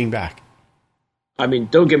excitement of it being back? I mean,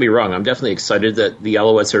 don't get me wrong. I'm definitely excited that the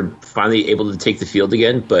Alouettes are finally able to take the field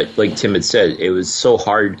again. But like Tim had said, it was so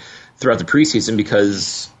hard throughout the preseason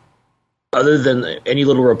because other than any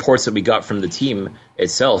little reports that we got from the team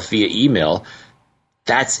itself via email,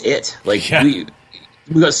 that's it. Like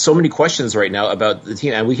we got so many questions right now about the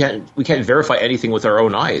team, and we can't verify anything with our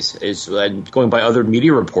own eyes. And going by other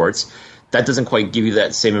media reports, that doesn't quite give you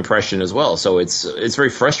that same impression as well. So it's very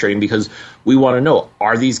frustrating because we want to know,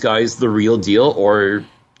 are these guys the real deal or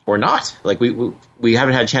not? Like we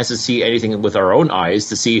haven't had a chance to see anything with our own eyes,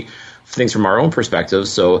 to see things from our own perspective.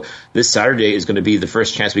 So this Saturday is going to be the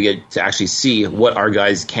first chance we get to actually see what our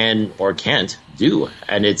guys can or can't do.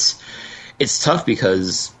 And it's tough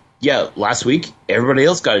because, last week everybody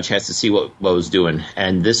else got a chance to see what was doing.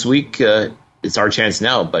 And this week it's our chance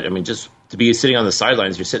now. But I mean, just to be sitting on the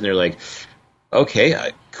sidelines, you're sitting there like,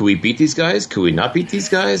 okay, could we beat these guys? Could we not beat these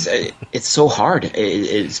guys? It's so hard.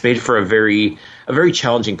 It's made for a very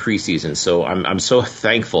challenging preseason. So I'm so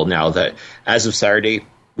thankful now that as of Saturday,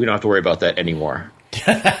 we don't have to worry about that anymore.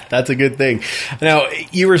 That's a good thing. Now,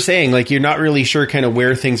 you were saying like you're not really sure kind of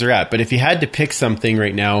where things are at, but if you had to pick something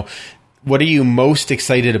right now, what are you most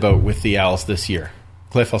excited about with the Owls this year?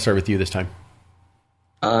 Cliff, I'll start with you this time.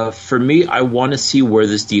 For me, I want to see where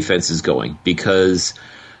this defense is going because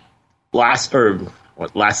last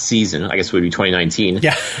season, I guess it would be 2019.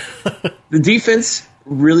 Yeah. The defense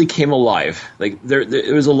really came alive. Like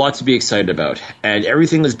there was a lot to be excited about, and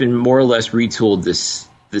everything has been more or less retooled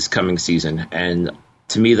this coming season. And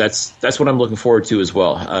to me, that's what I'm looking forward to as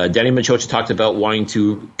well. Danny Machocha talked about wanting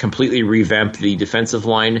to completely revamp the defensive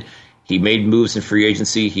line. He made moves in free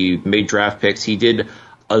agency. He made draft picks. He did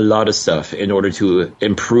a lot of stuff in order to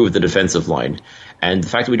improve the defensive line. And the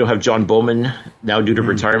fact that we don't have John Bowman now due to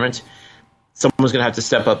retirement, someone's going to have to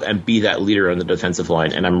step up and be that leader on the defensive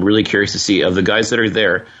line. And I'm really curious to see, of the guys that are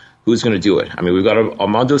there, who's going to do it. I mean, we've got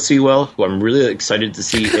Armando Sewell, who I'm really excited to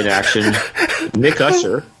see in action. Nick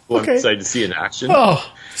Usher, who I'm excited to see in action.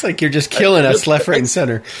 Oh, it's like you're just killing us left, right, and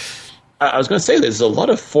center. I was going to say, there's a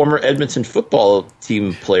lot of former Edmonton football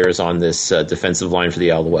team players on this defensive line for the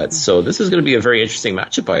Alouettes. So this is going to be a very interesting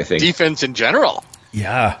matchup, I think. Defense in general.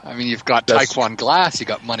 Yeah. I mean, you've got Taekwon Glass, you've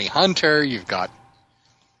got Money Hunter, you've got...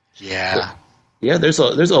 Yeah. Yeah, there's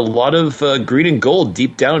a lot of green and gold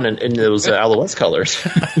deep down in those Alouettes colors.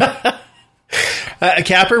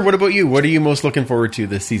 Capper, what about you? What are you most looking forward to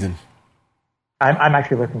this season? I'm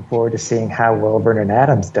actually looking forward to seeing how well Vernon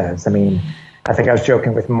Adams does. I mean, I think I was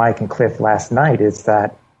joking with Mike and Cliff last night, is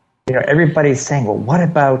that, everybody's saying, well, what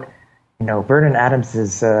about, Vernon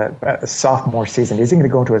Adams' a sophomore season? Is he going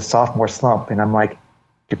to go into a sophomore slump? And I'm like,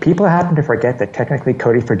 do people happen to forget that technically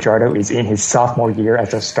Cody Fajardo is in his sophomore year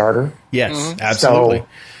as a starter? Yes, absolutely.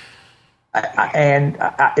 So,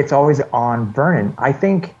 it's always on Vernon. I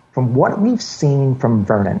think from what we've seen from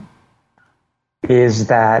Vernon is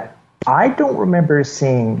that I don't remember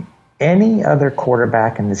seeing any other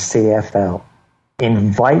quarterback in the CFL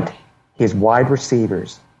invite his wide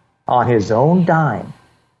receivers on his own dime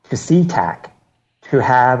to SeaTac to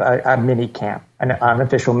have a mini camp, an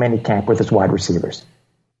unofficial mini camp with his wide receivers.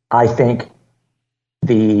 I think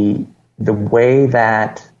the way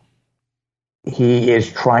that he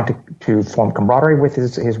is trying to form camaraderie with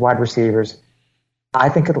his wide receivers, I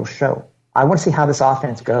think it'll show. I want to see how this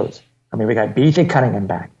offense goes. I mean, we got BJ Cunningham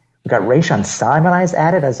back. We got Rayshon Simoniz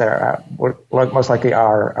added as most likely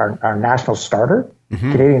our national starter,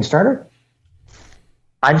 Canadian starter.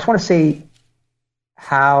 I just want to see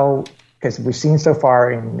how, because we've seen so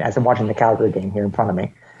far, as I'm watching the Calgary game here in front of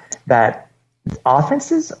me, that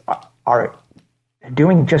offenses are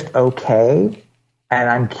doing just okay, and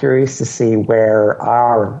I'm curious to see where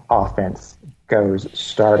our offense goes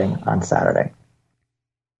starting on Saturday.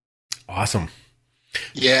 Awesome.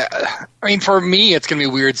 Yeah, I mean, for me, it's going to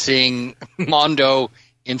be weird seeing Mondo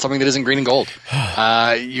in something that isn't green and gold.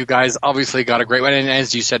 You guys obviously got a great one, and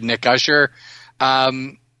as you said, Nick Usher.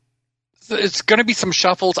 So it's going to be some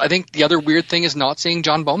shuffles. I think the other weird thing is not seeing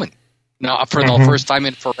John Bowman. now for the first time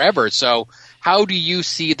in forever. So how do you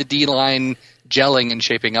see the D-line gelling and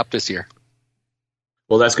shaping up this year?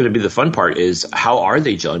 Well, that's going to be the fun part, is how are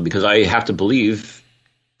they gelling? Because I have to believe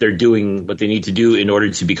they're doing what they need to do in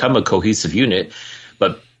order to become a cohesive unit.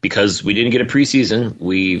 But because we didn't get a preseason,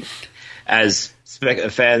 we, as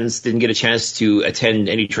fans, didn't get a chance to attend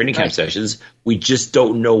any training camp sessions. We just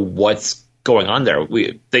don't know what's going on there.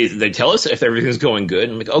 They tell us if everything's going good,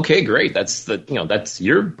 and I'm like, okay, great. That's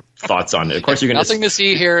your thoughts on it. Of course, you're going nothing to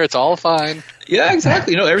see here. It's all fine. Yeah,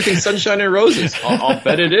 exactly. Everything's sunshine and roses. I'll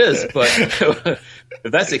bet it is. But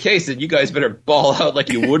if that's the case, then you guys better ball out like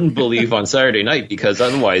you wouldn't believe on Saturday night, because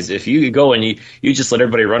otherwise, if you go and you just let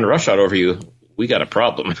everybody run roughshod over you, we got a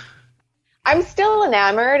problem. I'm still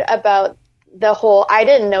enamored about the whole, I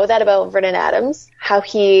didn't know that about Vernon Adams, how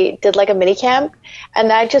he did like a mini camp, and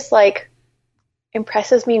that just like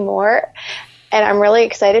impresses me more, and I'm really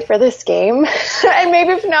excited for this game. And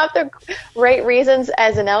maybe if not the right reasons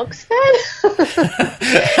as an Elks fan.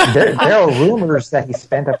 there are rumors that he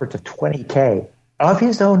spent upwards of $20,000 of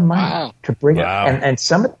his own money to bring it. And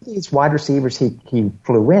some of these wide receivers he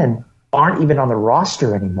flew in aren't even on the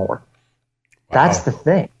roster anymore. That's the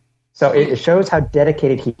thing. So it shows how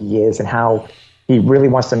dedicated he is and how he really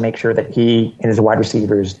wants to make sure that he and his wide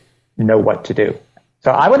receivers know what to do.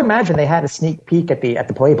 So I would imagine they had a sneak peek at the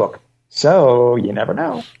playbook. So you never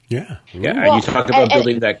know. Yeah. Yeah, and you talk about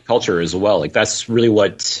building that culture as well. Like, that's really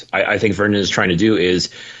what I think Vernon is trying to do, is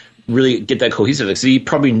really get that cohesive. So he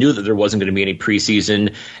probably knew that there wasn't going to be any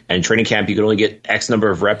preseason and training camp. You could only get X number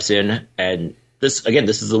of reps in. And this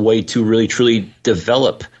is the way to really, truly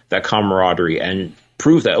develop that camaraderie and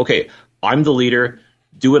prove that, okay, I'm the leader,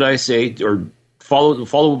 do what I say, or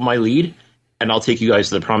follow my lead, and I'll take you guys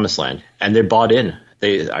to the promised land. And they're bought in.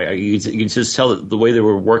 You can just tell the way they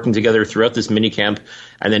were working together throughout this mini camp,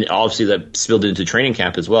 and then obviously that spilled into training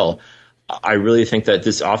camp as well. I really think that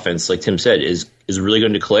this offense, like Tim said, is really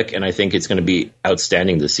going to click, and I think it's going to be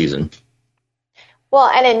outstanding this season. Well,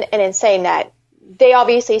 and in saying that, they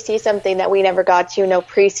obviously see something that we never got to, no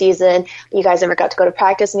preseason. You guys never got to go to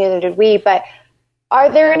practice, neither did we. But are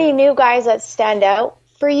there any new guys that stand out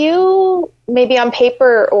for you, maybe on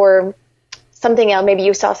paper or something else? Maybe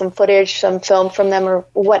you saw some footage, some film from them, or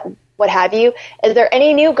what have you. Is there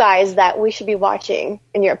any new guys that we should be watching,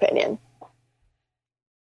 in your opinion?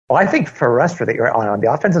 Well, I think for us, on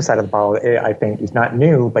the offensive side of the ball, I think he's not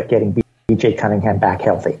new, but getting B.J. Cunningham back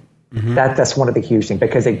healthy. Mm-hmm. That's one of the huge things,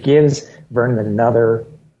 because it gives Vernon another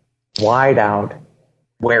wide out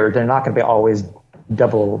where they're not going to be always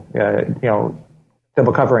double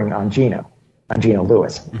covering on Geno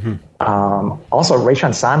Lewis. Mm-hmm. Also,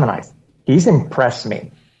 Rayshon Simonides, he's impressed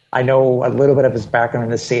me. I know a little bit of his background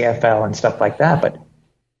in the CFL and stuff like that, but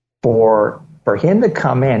for him to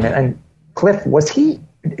come in, and Cliff,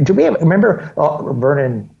 do we remember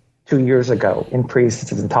Vernon 2 years ago in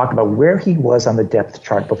preseason talked about where he was on the depth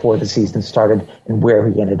chart before the season started and where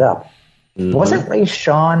he ended up? Mm-hmm. Wasn't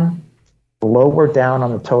Rayshon lower down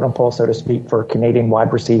on the totem pole, so to speak, for Canadian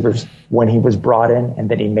wide receivers when he was brought in, and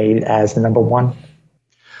then he made it as the number one?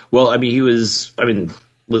 Well,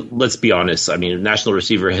 let's be honest. National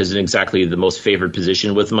receiver isn't exactly the most favored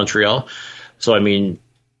position with Montreal. So,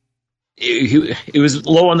 it was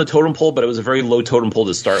low on the totem pole, but it was a very low totem pole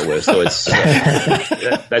to start with. So it's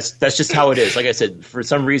that's just how it is. Like I said, for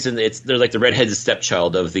some reason, they're like the redheaded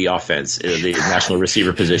stepchild of the offense, the national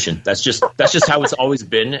receiver position. That's just how it's always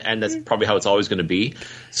been, and that's probably how it's always going to be.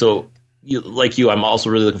 So, I'm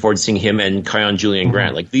also really looking forward to seeing him and Kion Julian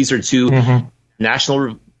Grant. Like, these are two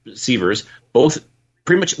national receivers, both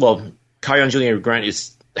pretty much. Well, Kion Julian Grant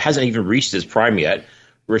hasn't even reached his prime yet.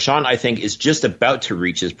 Rayshon, I think, is just about to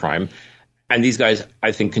reach his prime. And these guys,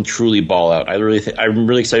 I think, can truly ball out. I'm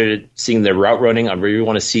really excited seeing their route running. I really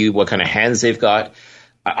want to see what kind of hands they've got.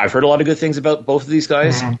 I've heard a lot of good things about both of these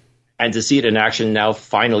guys. Mm-hmm. And to see it in action now,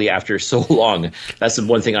 finally, after so long, that's the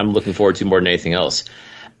one thing I'm looking forward to more than anything else.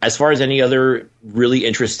 As far as any other really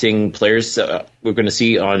interesting players we're going to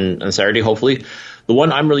see on Saturday, hopefully, the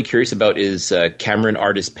one I'm really curious about is Cameron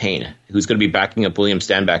Artis-Payne, who's going to be backing up William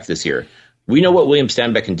Stanback this year. We know what William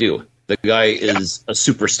Stanback can do. The guy is a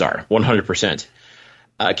superstar, 100%.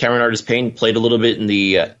 Cameron Artis-Payne played a little bit in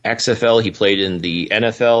the XFL. He played in the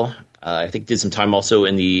NFL. I think did some time also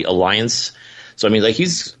in the Alliance. So,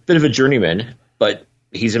 he's a bit of a journeyman, but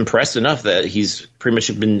he's impressed enough that he's pretty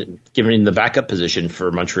much been given the backup position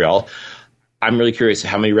for Montreal. I'm really curious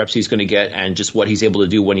how many reps he's going to get and just what he's able to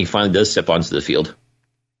do when he finally does step onto the field.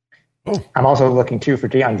 Oh. I'm also looking, too,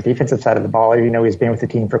 on the defensive side of the ball. He's been with the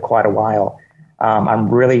team for quite a while. I'm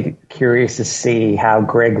really curious to see how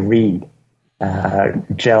Greg Reed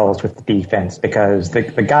gels with the defense, because the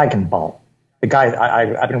guy can ball. The guy,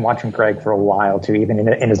 I've been watching Greg for a while too, even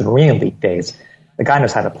in his Arena League days. The guy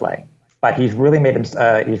knows how to play, but he's really made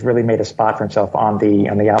a spot for himself on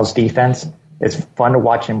the Owls defense. It's fun to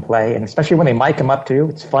watch him play, and especially when they mic him up too,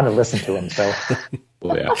 it's fun to listen to him. So,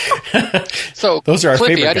 Oh, yeah. So, those are our Clippy,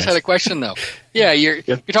 favorite I just guys. had a question though. Yeah, you're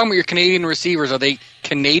talking about your Canadian receivers. Are they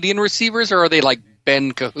Canadian receivers, or are they like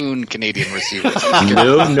Ben Cahoon Canadian receivers?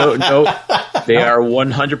 No. They are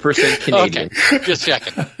 100% Canadian. Okay, just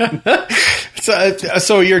checking.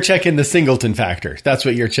 So you're checking the Singleton factor. That's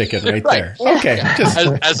what you're checking right there. Okay. Just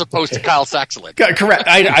As opposed to Kyle Saxelin. correct.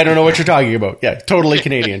 I don't know what you're talking about. Yeah, totally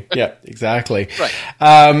Canadian. Yeah, exactly. Right.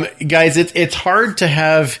 Guys, it's hard to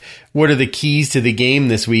have what are the keys to the game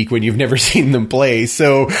this week when you've never seen them play.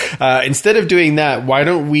 So instead of doing that, why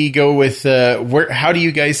don't we go with how do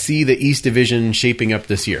you guys see the East Division shaping up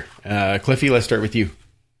this year? Cliffy, let's start with you.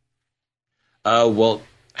 Well,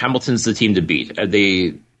 Hamilton's the team to beat.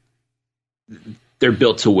 They're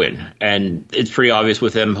built to win, and it's pretty obvious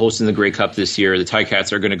with them hosting the Grey Cup this year. The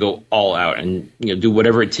Ticats are going to go all out and do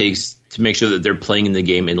whatever it takes to make sure that they're playing in the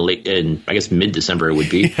game in I guess mid-December it would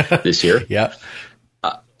be this year. Yeah.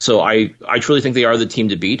 So I truly think they are the team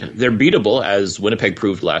to beat. They're beatable, as Winnipeg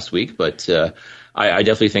proved last week, but I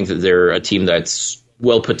definitely think that they're a team that's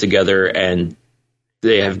well put together, and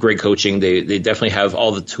they have great coaching. They definitely have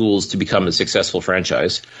all the tools to become a successful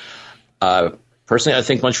franchise. Personally, I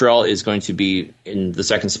think Montreal is going to be in the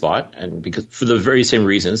second spot, and because for the very same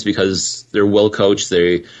reasons, because they're well coached.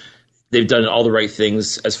 They've done all the right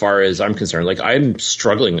things as far as I'm concerned. Like, I'm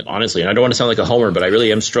struggling, honestly, and I don't want to sound like a homer, but I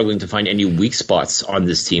really am struggling to find any weak spots on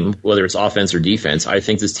this team, whether it's offense or defense. I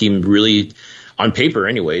think this team really, on paper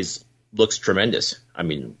anyways, looks tremendous. I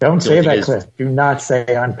mean, don't say that, Cliff. Do not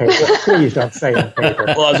say on paper. Please don't say on paper.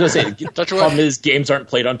 Well, I was going to say, the problem is games aren't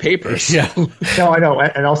played on paper. Yeah. No, I know.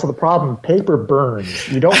 And also the problem, paper burns.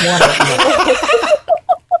 You don't want to...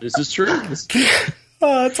 This is true.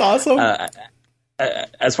 Oh, that's awesome.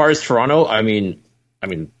 As far as Toronto, I mean,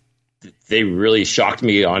 they really shocked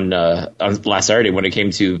me on last Saturday when it came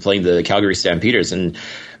to playing the Calgary Stampeders, and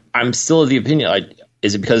I'm still of the opinion: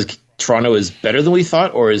 is it because Toronto is better than we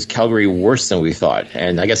thought, or is Calgary worse than we thought?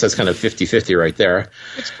 And I guess that's kind of 50-50 right there.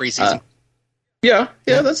 It's preseason. Yeah,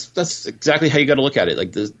 that's exactly how you got to look at it.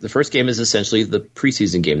 Like the first game is essentially the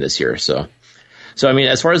preseason game this year. So I mean,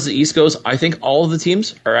 as far as the East goes, I think all of the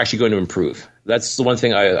teams are actually going to improve. That's the one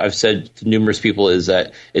thing I've said to numerous people, is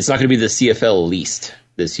that it's not going to be the CFL least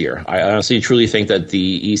this year. I honestly, truly think that the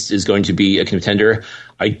East is going to be a contender.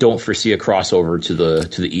 I don't foresee a crossover to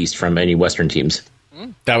the East from any Western teams.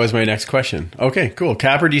 That was my next question. Okay, cool.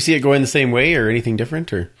 Capper, do you see it going the same way or anything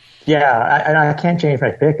different? Or Yeah, I can't change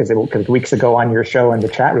my pick because weeks ago on your show in the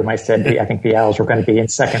chat room I said I think the Owls were going to be in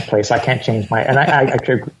second place. I can't change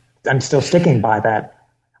I'm still sticking by that.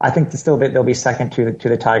 I think they'll be second to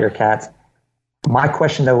the Tiger Cats. My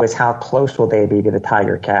question, though, is how close will they be to the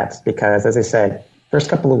Tiger Cats? Because, as I said, first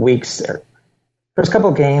couple of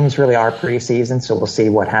games really are preseason, so we'll see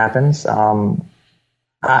what happens.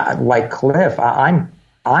 Like Cliff,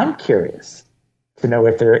 I'm curious to know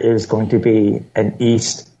if there is going to be an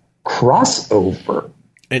East crossover.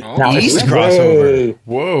 Now, East crossover?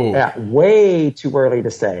 Whoa. Yeah, way too early to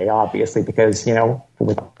say, obviously, because,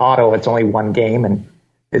 with Otto, it's only one game, and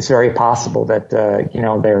it's very possible that, that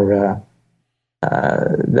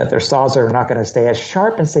their saws are not going to stay as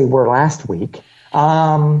sharp as they were last week.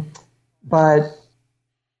 But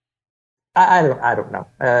I don't know.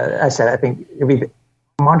 I think it'll be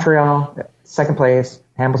Montreal second place,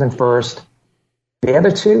 Hamilton first. The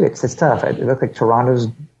other two, it's tough. It looks like Toronto's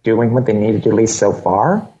doing what they need to do, at least so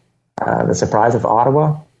far. The surprise of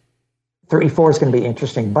Ottawa. 3-4 is going to be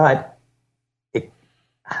interesting, but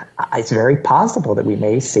it's very possible that we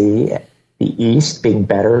may see the East being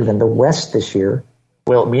better than the West this year.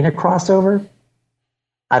 Will it mean a crossover?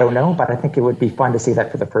 I don't know, but I think it would be fun to see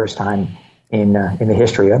that for the first time in the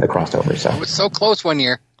history of the crossover. So it was so close one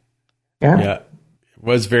year. Yeah, it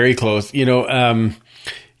was very close.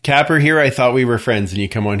 Capper, here I thought we were friends, and you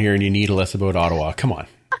come on here and you needle us about Ottawa. Come on,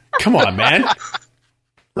 man.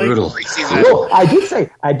 Brutal. Well, I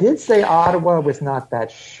did say Ottawa was not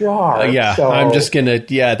that sharp. So. I'm just gonna.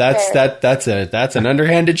 Yeah, that's an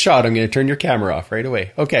underhanded shot. I'm gonna turn your camera off right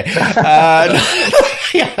away. Okay.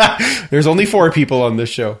 Yeah, there's only 4 people on this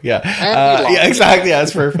show. Yeah. Yeah, exactly. Yeah,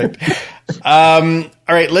 that's perfect. All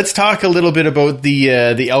right, let's talk a little bit about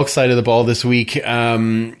the Elk side of the ball this week.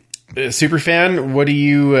 Superfan, what do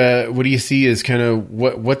you see as kind of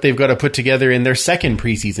what they've got to put together in their second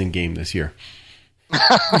preseason game this year?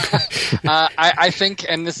 I think,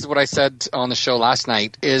 and this is what I said on the show last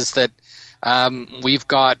night, is that We've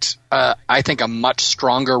got, I think, a much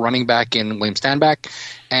stronger running back in William Stanback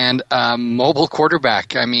and a mobile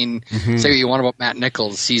quarterback. I mean, say what you want about Matt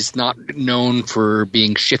Nichols. He's not known for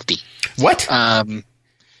being shifty. What?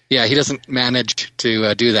 Yeah, he doesn't manage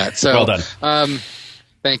to do that. So, well done.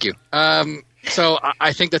 Thank you. So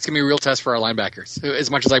I think that's going to be a real test for our linebackers.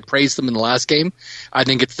 As much as I praised them in the last game, I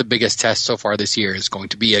think it's the biggest test so far this year is going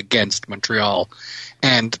to be against Montreal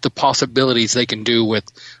and the possibilities they can do with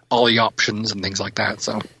all the options and things like that.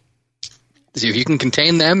 So if you can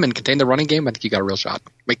contain them and contain the running game, I think you got a real shot.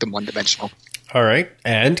 Make them one-dimensional. All right.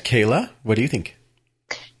 And Kayla, what do you think?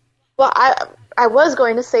 Well, I was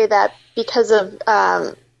going to say that because of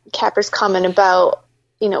Capper's comment about,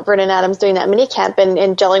 Vernon Adams doing that mini camp and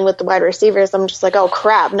gelling with the wide receivers. I'm just like, oh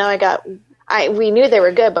crap! Now we knew they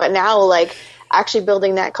were good, but now like actually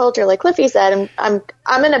building that culture, like Cliffy said, I'm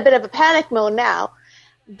in a bit of a panic mode now.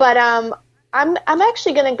 But I'm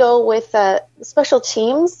actually going to go with special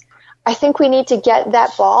teams. I think we need to get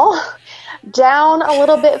that ball down a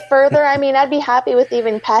little bit further. I mean, I'd be happy with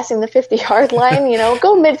even passing the 50-yard line.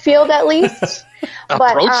 Go midfield at least.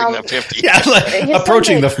 Approaching the 50. Yeah,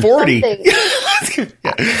 approaching the 40.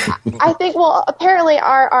 I think, well, apparently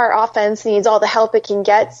our offense needs all the help it can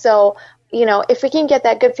get. So, if we can get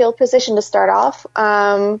that good field position to start off,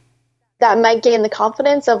 that might gain the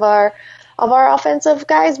confidence of our offensive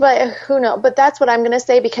guys, but who knows? But that's what I'm going to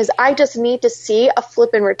say because I just need to see a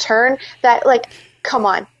flip and return that, like, come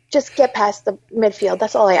on. Just get past the midfield.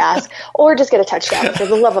 That's all I ask. Or just get a touchdown for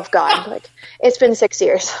the love of God. Like, it's been 6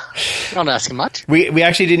 years. Don't ask him much. We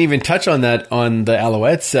actually didn't even touch on that on the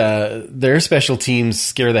Alouettes. Their special teams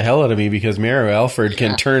scare the hell out of me because Maro Alford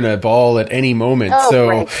can turn a ball at any moment. Oh, so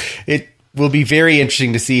right. It will be very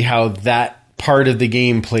interesting to see how that part of the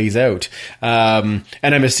game plays out. And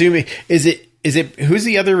I'm assuming, is it who's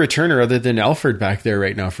the other returner other than Alford back there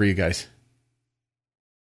right now for you guys?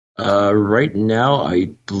 Right now, I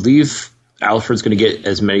believe Alfred's going to get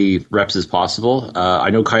as many reps as possible.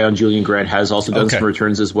 I know Kion Julian Grant has also done some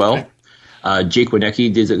returns as well. Okay. Jake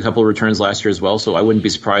Wienecke did a couple of returns last year as well, so I wouldn't be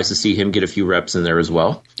surprised to see him get a few reps in there as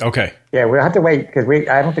well. Okay. Yeah, we'll have to wait because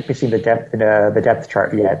I don't think we've seen the depth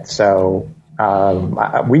chart yet. So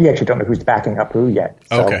we actually don't know who's backing up who yet.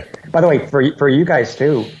 So, okay. By the way, for you guys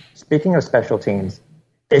too, speaking of special teams,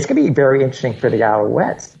 it's going to be very interesting for the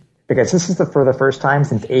Alouettes. Because this is for the first time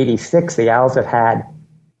since '86, the Owls have had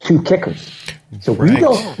 2 kickers. So we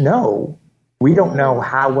don't know. We don't know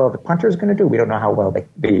how well the punter is going to do. We don't know how well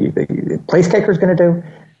the place kicker is going to do.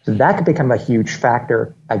 So that could become a huge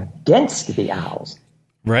factor against the Owls.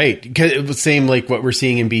 Right. Because it was same like what we're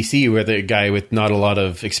seeing in BC, where the guy with not a lot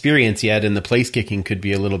of experience yet and the place kicking could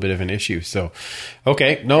be a little bit of an issue. So,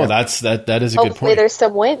 okay. No, that is a good point. Hopefully there's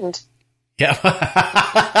some wind. Yeah.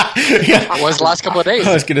 Yeah. It was the last couple of days.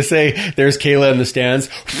 I was going to say, there's Kayla in the stands.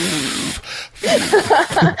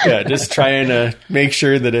 Yeah, just trying to make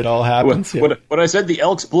sure that it all happens. What I said, the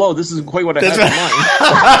Elks blow, this isn't quite what I had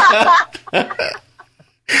in mind.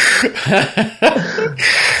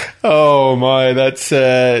 Oh my, that's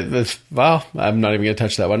well, I'm not even going to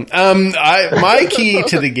touch that one. My key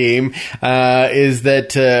to the game is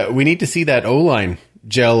that we need to see that O-line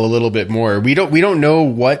gel a little bit more. We don't know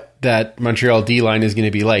what that Montreal D-line is going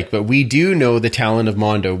to be like, but we do know the talent of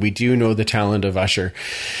Mondo. We do know the talent of Usher.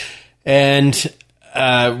 And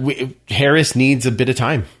Harris needs a bit of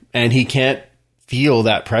time, and he can't feel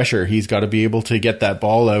that pressure. He's got to be able to get that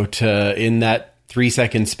ball out in that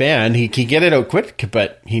 3-second span. He can get it out quick,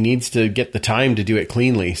 but he needs to get the time to do it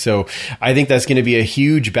cleanly. So I think that's going to be a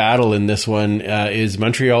huge battle in this one, is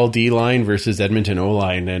Montreal D-line versus Edmonton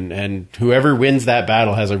O-line. And whoever wins that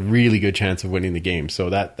battle has a really good chance of winning the game. So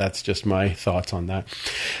that's just my thoughts on that.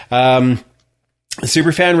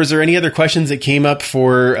 Superfan, was there any other questions that came up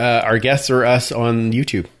for our guests or us on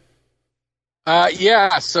YouTube?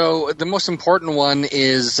 Yeah, so the most important one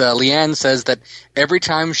is Leanne says that every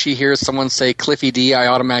time she hears someone say Cliffy D, I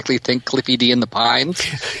automatically think Cliffy D in the Pines.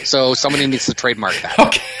 So somebody needs to trademark that.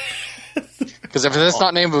 Okay. Because if it's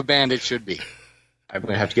not name of a band, it should be. I'm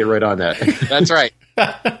going to have to get right on that. That's right.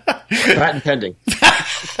 Patent pending.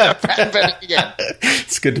 Patent pending again.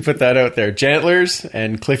 It's good to put that out there. Jantlers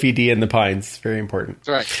and Cliffy D in the Pines. Very important. That's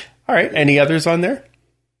right. All right. Any others on there?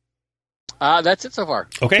 That's it so far.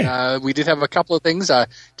 Okay. We did have a couple of things.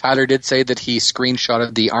 Tyler did say that he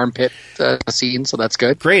screenshotted the armpit scene, so that's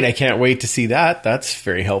good. Great. I can't wait to see that. That's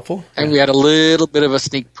very helpful. And we had a little bit of a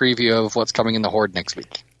sneak preview of what's coming in the Horde next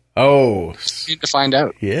week. Oh. Need to find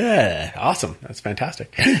out. Yeah. Awesome. That's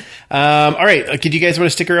fantastic. All right. Could you guys want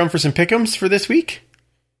to stick around for some pick'ems for this week?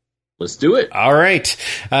 Let's do it. All right.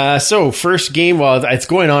 So first game, well, it's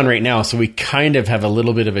going on right now, so we kind of have a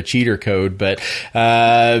little bit of a cheater code, but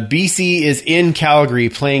BC is in Calgary,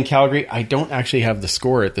 playing Calgary. I don't actually have the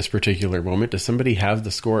score at this particular moment. Does somebody have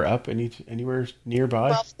the score up anywhere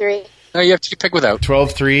nearby? 12-3. No, you have to pick without.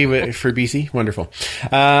 12-3 for BC. Wonderful.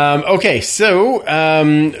 Okay, so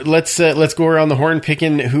let's go around the horn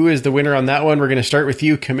picking who is the winner on that one. We're going to start with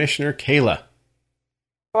you, Commissioner Kayla.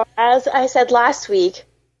 Well, as I said last week,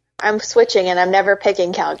 I'm switching and I'm never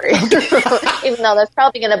picking Calgary, even though that's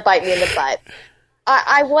probably going to bite me in the butt.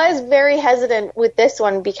 I was very hesitant with this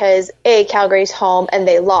one because, A, Calgary's home and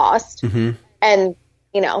they lost. Mm-hmm. And,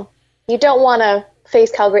 you don't want to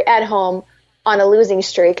face Calgary at home on a losing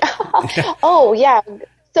streak. Oh, yeah.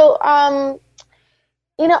 So, I'll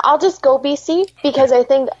just go BC because I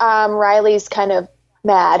think Riley's kind of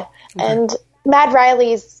mad. Okay. And Mad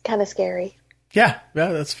Riley's kind of scary. Yeah,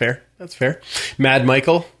 that's fair. That's fair. Mad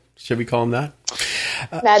Michael. Should we call him that?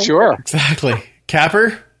 Sure. Exactly.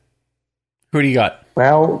 Capper, who do you got?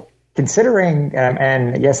 Well, considering,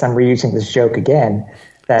 and yes, I'm reusing this joke again,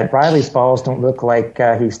 that Riley's balls don't look like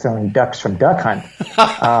he's throwing ducks from Duck Hunt.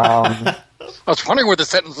 I was wondering where the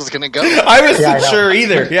sentence was going to go. I wasn't sure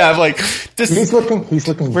either. Yeah, I'm like, he's looking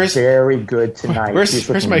very good tonight.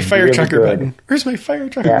 Where's my fire trucker button? Where's my fire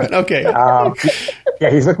trucker button? Okay. Yeah,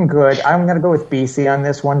 he's looking good. I'm going to go with BC on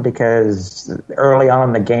this one because early on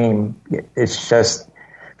in the game, it's just,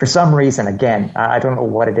 for some reason, again, I don't know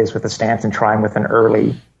what it is with the stance and trying with an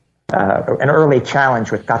early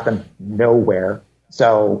challenge which got them nowhere.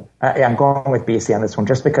 So I'm going with BC on this one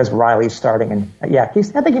just because Riley's starting. And I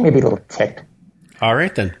think he may be a little ticked. All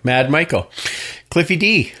right, then. Mad Michael. Cliffy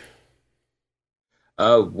D.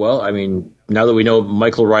 Well, I mean, now that we know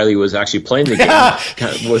Michael Riley was actually playing the game,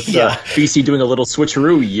 with BC doing a little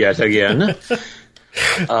switcheroo yet again.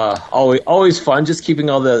 Always fun, just keeping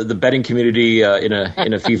all the betting community in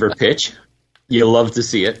a fever pitch. You love to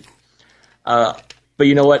see it. But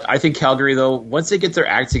you know what? I think Calgary, though, once they get their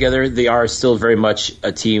act together, they are still very much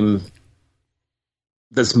a team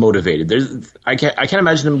that's motivated. I can't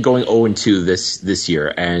imagine them going 0-2 this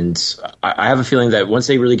year, and I have a feeling that once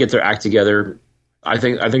they really get their act together, I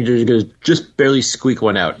think they're going to just barely squeak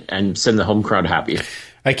one out and send the home crowd happy.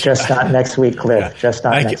 Just not next week, Cliff. Yeah. Just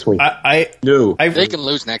not next week. No. They can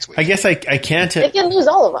lose next week. I guess I can't. They can lose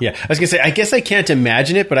all of them. Yeah, I was going to say, I guess I can't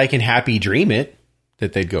imagine it, but I can happy dream it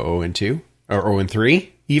that they'd go 0-2 or 0-3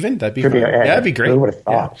 even. That'd be that'd be great. Who would have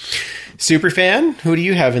thought? Yeah. Superfan, who do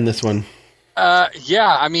you have in this one?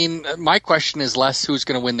 I mean, my question is less who's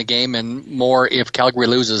going to win the game and more if Calgary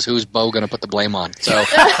loses, who's Bo going to put the blame on? So,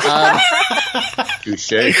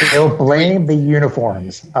 touche. They'll blame the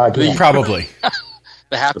uniforms. Probably.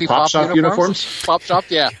 The Happy Pop Shop uniforms? Pop Shop,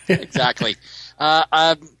 yeah, exactly.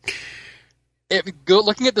 Looking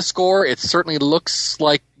at the score, it certainly looks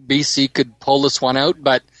like BC could pull this one out,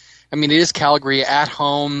 but I mean, it is Calgary at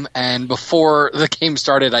home, and before the game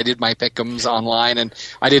started, I did my pick'ems online, and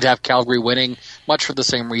I did have Calgary winning, much for the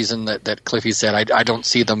same reason that Cliffy said. I don't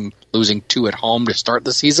see them losing 2 at home to start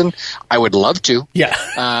the season. I would love to,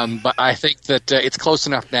 but I think that it's close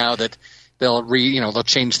enough now that they'll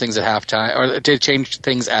change things at halftime, or to change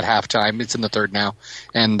things at halftime. It's in the third now,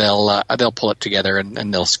 and they'll pull it together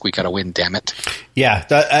and they'll squeak out a win. Damn it! Yeah,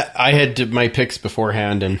 I had my picks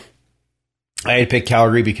beforehand, and I had picked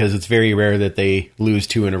Calgary because it's very rare that they lose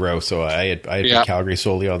 2 in a row. So I had picked Calgary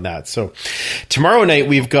solely on that. So tomorrow night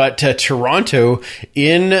we've got Toronto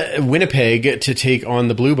in Winnipeg to take on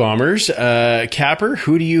the Blue Bombers. Capper,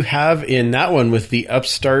 who do you have in that one with the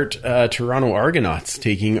upstart Toronto Argonauts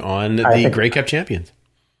taking on the Grey Cup champions?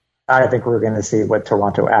 I think we're going to see what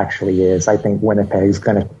Toronto actually is. I think Winnipeg's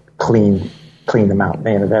going to clean them out.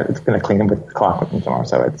 It's going to clean them with the clock with them tomorrow.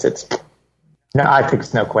 So it's. No, I think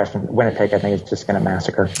it's no question. Winnipeg, I think, is just going to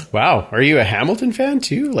massacre. Wow. Are you a Hamilton fan,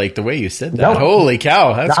 too? Like, the way you said that. Nope. Holy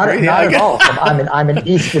cow. That's great. Not at all. I'm an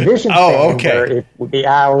East Division fan. Okay. Where if the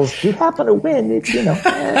Owls do happen to win, it's,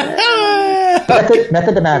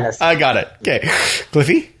 method to madness. I got it. Okay.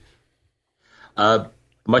 Cliffy? Much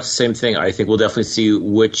the same thing. I think we'll definitely see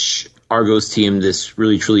which Argos team this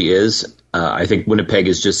really, truly is. I think Winnipeg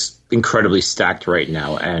is just incredibly stacked right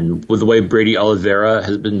now, and with the way Brady Oliveira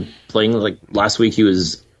has been playing, like last week,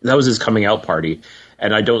 that was his coming out party,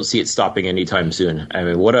 and I don't see it stopping anytime soon. I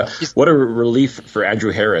mean, what a relief for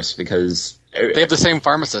Andrew Harris, because they have the same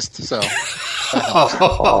pharmacist. So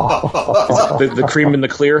the cream in the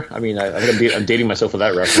clear. I mean, I think I'm dating myself with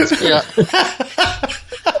that reference. Yeah.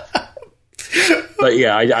 But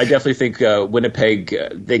yeah, I definitely think Winnipeg,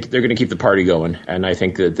 they're going to keep the party going, and I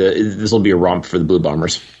think that this will be a romp for the Blue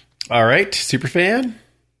Bombers. All right, Superfan?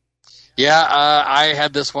 Yeah, I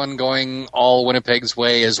had this one going all Winnipeg's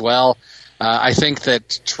way as well. I think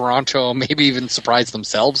that Toronto maybe even surprised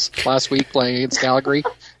themselves last week playing against Calgary.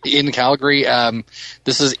 In Calgary,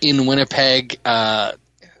 this is in Winnipeg.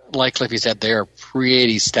 Like Cliffy said, they're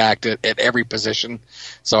pretty stacked at every position.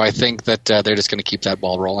 So I think that they're just going to keep that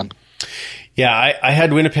ball rolling. Yeah, I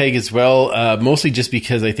had Winnipeg as well, mostly just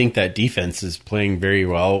because I think that defense is playing very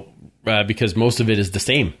well. Because most of it is the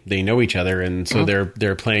same. They know each other, and so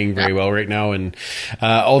they're playing very well right now. And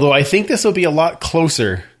although I think this will be a lot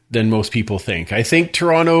closer than most people think. I think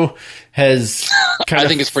Toronto has I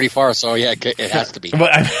think it's pretty far, so yeah, it has to be. But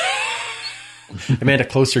I meant a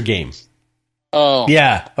closer game. Oh.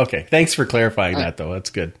 Yeah, okay. Thanks for clarifying that, though. That's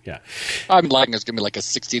good. Yeah. I'm liking it's going to be like a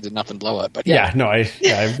 60-0 blowout, but yeah. No, I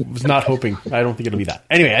was not hoping. I don't think it'll be that.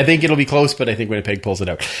 Anyway, I think it'll be close, but I think Winnipeg pulls it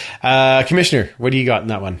out. Commissioner, what do you got in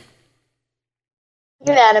that one?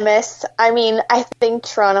 Unanimous. I mean, I think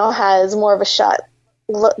Toronto has more of a shot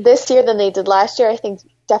this year than they did last year. I think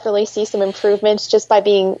definitely see some improvements just by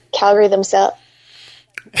being Calgary themselves.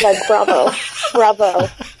 Like, bravo.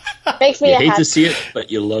 Makes me you hate to see it,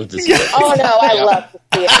 but you love to see it. Oh no, I love to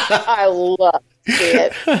see it. I love to see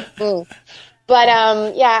it. But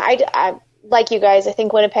I like you guys. I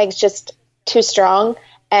think Winnipeg's just too strong,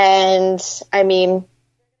 and I mean,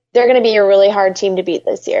 they're going to be a really hard team to beat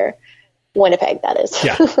this year. Winnipeg, that is.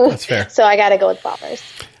 Yeah, that's fair. So I got to go with Bombers.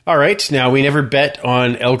 All right. Now, we never bet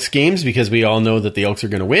on Elks games because we all know that the Elks are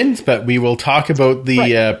going to win, but we will talk about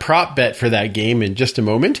the prop bet for that game in just a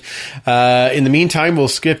moment. In the meantime, we'll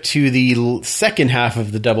skip to the second half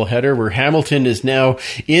of the doubleheader where Hamilton is now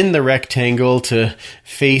in the rectangle to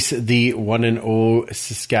face the 1-0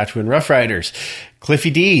 Saskatchewan Roughriders.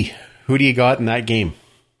 Cliffy D, who do you got in that game?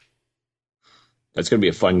 That's going to be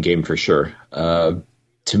a fun game for sure.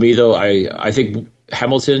 To me, though, I think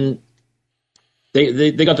Hamilton,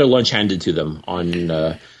 they got their lunch handed to them on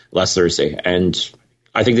last Thursday, and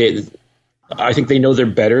I think they know they're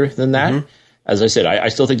better than that. Mm-hmm. As I said, I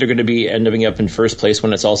still think they're going to be ending up in first place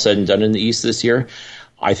when it's all said and done in the East this year.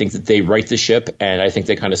 I think that they right the ship, and I think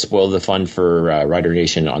they kind of spoil the fun for Rider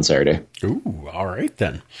Nation on Saturday. Ooh, all right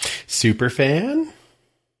then. Super fan?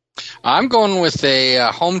 I'm going with a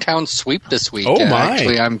hometown sweep this week. Oh my!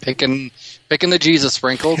 Actually, I'm picking the Jesus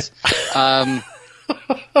sprinkles. I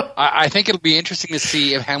think it'll be interesting to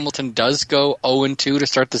see if Hamilton does go 0-2 to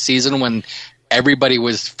start the season when everybody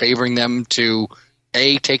was favoring them to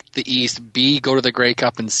A, take the East, B, go to the Grey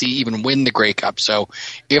Cup, and C, even win the Grey Cup. So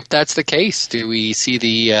if that's the case, do we see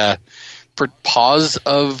the pause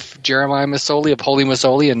of Jeremiah Masoli, of Holy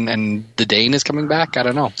Masoli, and the Dane is coming back? I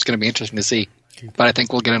don't know. It's going to be interesting to see. But I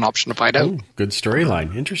think we'll get an option to find out. Good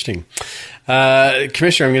storyline. Interesting.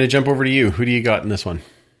 Commissioner, I'm going to jump over to you. Who do you got in this one?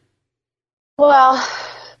 Well,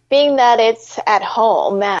 being that it's at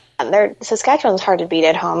home, man, Saskatchewan's hard to beat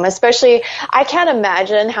at home. Especially, I can't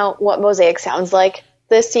imagine what Mosaic sounds like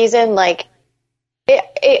this season. Like,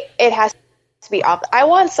 it has to be off. I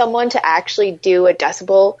want someone to actually do a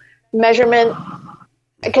decibel measurement,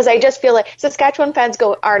 because I just feel like Saskatchewan fans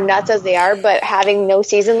are nuts as they are, but having no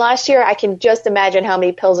season last year, I can just imagine how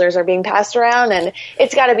many Pilsners are being passed around, and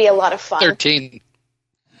it's got to be a lot of fun. 13.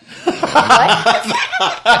 What?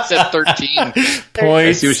 I said 13. Points.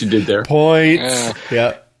 I see what you did there. Points.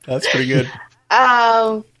 Yeah, that's pretty good.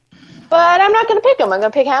 But I'm not going to pick them. I'm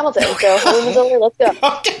going to pick Hamilton. So, let's go.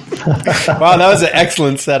 Wow, that was an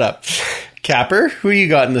excellent setup. Capper, who you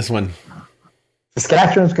got in this one?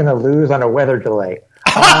 Saskatchewan's going to lose on a weather delay.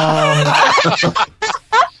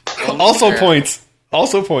 Also points.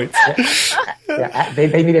 Yeah,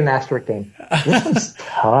 they need an asterisk game. This one's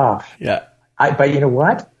tough. Yeah. But you know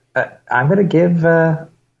what? I'm going to give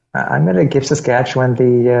Saskatchewan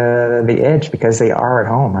the edge because they are at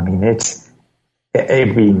home. I mean,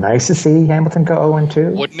 it'd be nice to see Hamilton go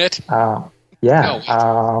 0-2, wouldn't it? Yeah.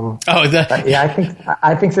 No.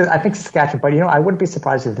 I think Saskatchewan. But I wouldn't be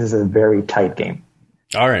surprised if this is a very tight game.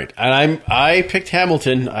 All right. And I picked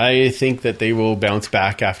Hamilton. I think that they will bounce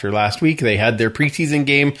back after last week. They had their preseason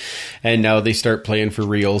game, and now they start playing for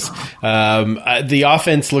reals. The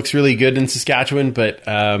offense looks really good in Saskatchewan, but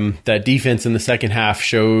that defense in the second half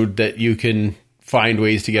showed that you can find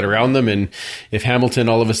ways to get around them. And if Hamilton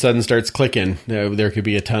all of a sudden starts clicking, there could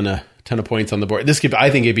be a ton of points on the board. I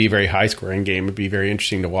think it'd be a very high scoring game. It'd be very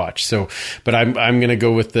interesting to watch. So, but I'm going to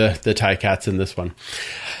go with the Ticats in this one.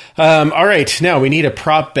 All right, now we need a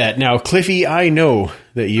prop bet. Now, Cliffy, I know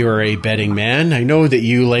that you are a betting man. I know that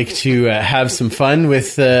you like to have some fun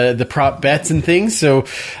with the prop bets and things. So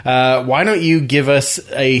why don't you give us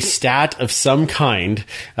a stat of some kind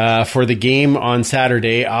for the game on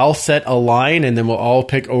Saturday? I'll set a line and then we'll all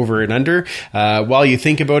pick over and under. While you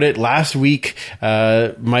think about it, last week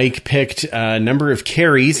Mike picked a number of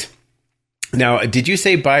carries. Now, did you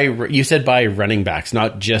say you said by running backs,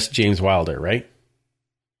 not just James Wilder, right?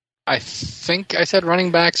 I think I said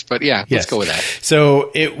running backs, but yeah, let's go with that.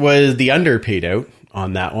 So it was the under paid out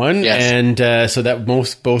on that one. Yes. And so that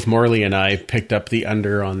both Morley and I picked up the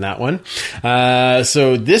under on that one.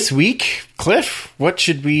 So this week, Cliff, what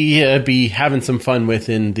should we be having some fun with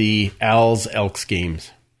in the Elks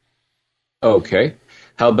games? Okay.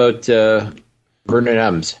 How about Vernon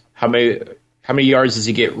Adams? How many yards does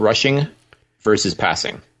he get rushing versus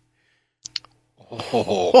passing?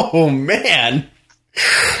 Oh man.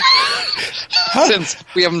 Since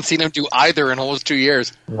we haven't seen him do either in almost 2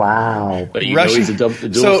 years. Wow. But you know he's a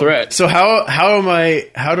dual threat. So how am I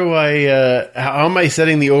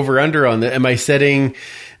setting the over under on that? Am I setting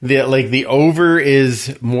the over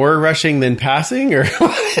is more rushing than passing, or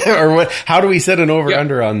what? How do we set an over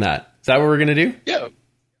under on that? Is that what we're gonna do? Yeah.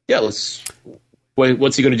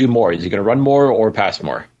 What's he gonna do more? Is he gonna run more or pass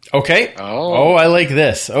more? Okay. Oh, I like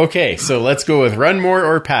this. Okay, so let's go with run more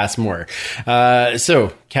or pass more.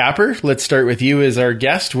 So, Capper, let's start with you as our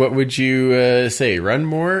guest. What would you say, run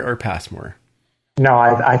more or pass more? No,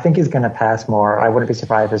 I think he's going to pass more. I wouldn't be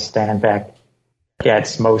surprised if Stanback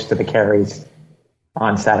gets most of the carries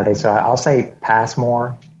on Saturday. So I'll say pass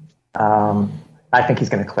more. I think he's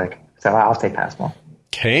going to click. So I'll say pass more.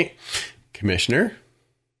 Okay. Commissioner?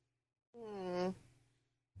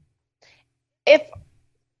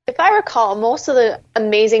 If I recall, most of the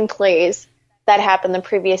amazing plays that happened the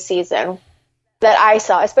previous season that I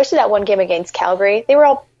saw, especially that one game against Calgary, they were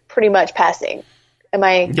all pretty much passing. Am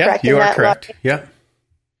I correct in that? Yeah, you are correct. Right? Yeah.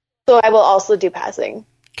 So I will also do passing.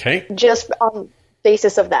 Okay. Just on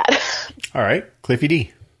basis of that. All right. Cliffy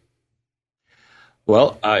D.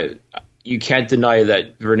 Well, you can't deny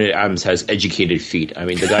that Vernon Adams has educated feet. I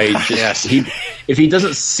mean, the guy just if he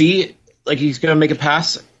doesn't see like he's going to make a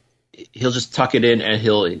pass, he'll just tuck it in and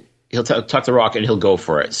he'll tuck the rock and he'll go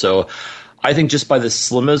for it. So I think just by the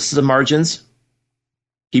slimmest of the margins,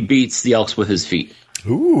 he beats the Elks with his feet.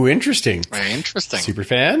 Ooh, interesting. Very interesting. Super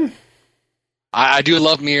fan? I do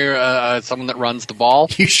love me someone that runs the ball.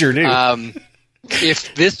 You sure do.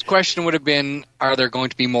 If this question would have been, are there going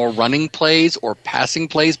to be more running plays or passing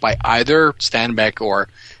plays by either Stanback or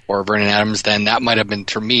Vernon Adams, then that might have been,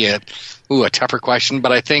 for me, a tougher question.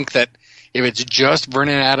 But I think that if it's just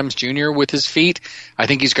Vernon Adams Jr. with his feet, I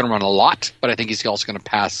think he's going to run a lot, but I think he's also going to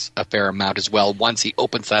pass a fair amount as well once he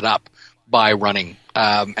opens that up by running.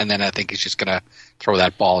 And then I think he's just going to throw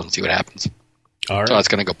that ball and see what happens. All right. So it's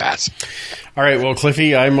going to go pass. All right. Well,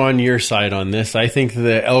 Cliffy, I'm on your side on this. I think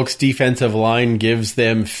the Elks defensive line gives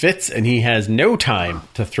them fits, and he has no time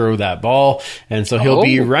to throw that ball. And so he'll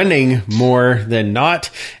be running more than not.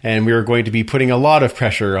 And we are going to be putting a lot of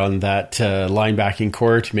pressure on that linebacking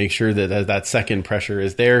core to make sure that second pressure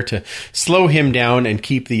is there to slow him down and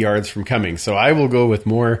keep the yards from coming. So I will go with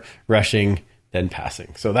more rushing than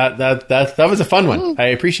passing. So that was a fun one. I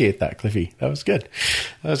appreciate that, Cliffy. That was good.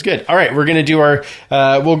 All right, we're going to do our,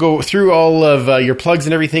 we'll go through all of your plugs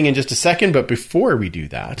and everything in just a second, but before we do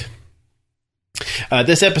that,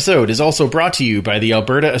 this episode is also brought to you by the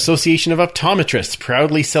Alberta Association of Optometrists,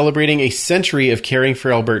 proudly celebrating a century of caring for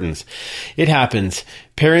Albertans. It happens.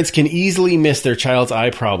 Parents can easily miss their child's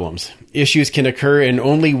eye problems. Issues can occur in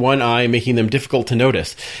only one eye, making them difficult to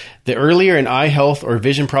notice. The earlier an eye health or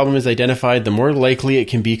vision problem is identified, the more likely it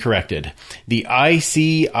can be corrected. The I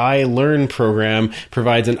Learn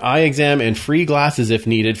provides an eye exam and free glasses if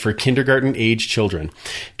needed for kindergarten-age children.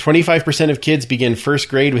 25% of kids begin first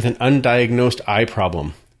grade with an undiagnosed eye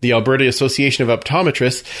problem. The Alberta Association of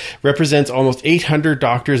Optometrists represents almost 800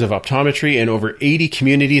 doctors of optometry in over 80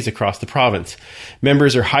 communities across the province.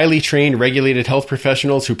 Members are highly trained, regulated health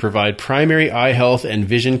professionals who provide primary eye health and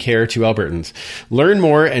vision care to Albertans. Learn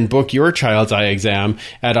more and book your child's eye exam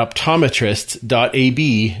at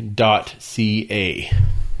optometrists.ab.ca.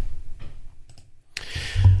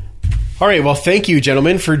 All right, well, thank you,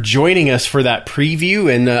 gentlemen, for joining us for that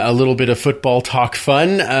preview and a little bit of football talk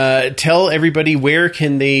fun. Tell everybody where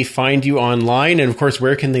can they find you online, and, of course,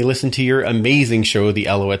 where can they listen to your amazing show, The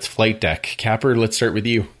Alouettes Flight Deck. Capper, let's start with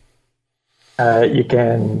you. You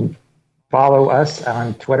can follow us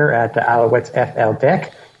on Twitter at the Alouettes FL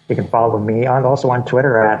Deck. You can follow me also on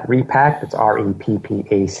Twitter at Repact. It's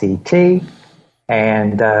REPPACT.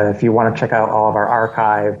 And if you want to check out all of our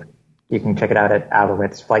archive You can check it out at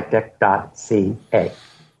alouettesflightdeck.ca.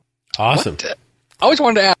 Awesome. I always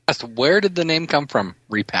wanted to ask, where did the name come from,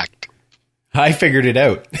 Repacked? I figured it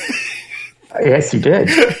out. Yes, you did.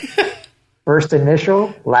 First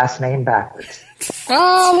initial, last name backwards.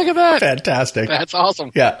 Oh, look at that. Fantastic. That's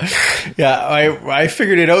awesome. Yeah. I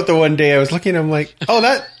figured it out the one day I was looking, I'm like,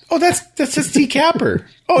 that's just T Capper.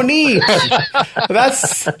 Oh, neat.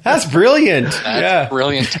 That's brilliant. That's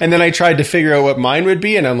brilliant. And then I tried to figure out what mine would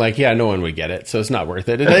be, and I'm like, yeah, no one would get it, so it's not worth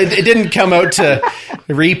it. It didn't come out to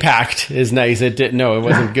Repacked is nice. It didn't. No, it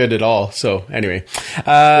wasn't good at all. So anyway,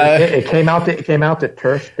 It came out to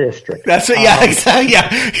Turf District. that's it. Yeah, exactly.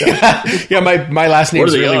 Yeah. My last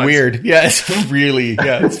name's What are the really odds? weird. Yeah, it's really.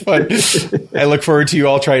 Yeah, it's fun. I look forward to you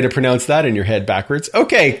all trying to pronounce that in your head backwards.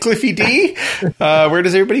 Okay, Cliffy D, where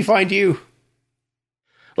does everybody find you?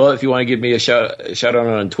 Well, if you want to give me a shout out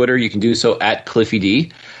on Twitter, you can do so at Cliffy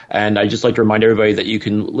D. And I'd just like to remind everybody that you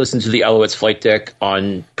can listen to the Alouettes Flight Deck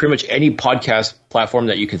on pretty much any podcast platform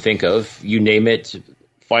that you can think of. You name it,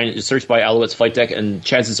 search by Alouettes Flight Deck, and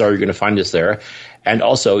chances are you're going to find us there. And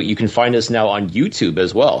also, you can find us now on YouTube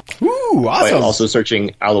as well. Ooh, By awesome. also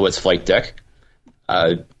searching Alouettes Flight Deck.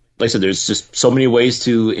 Like I said, there's just so many ways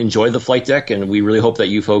to enjoy the flight deck, and we really hope that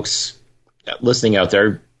you folks listening out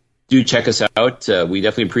there do check us out. We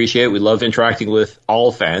definitely appreciate it. We love interacting with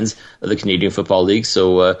all fans of the Canadian Football League.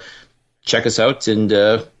 So check us out, and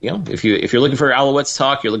if you're looking for Alouettes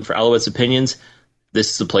talk, you're looking for Alouettes opinions,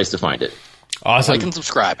 this is the place to find it. Awesome. Like and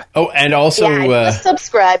subscribe. Oh, and also, just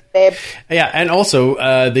subscribe, babe. and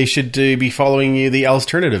also, they should be following you, the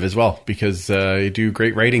Alternative, as well, because you do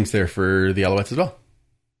great ratings there for the Alouettes as well.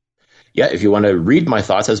 Yeah, if you want to read my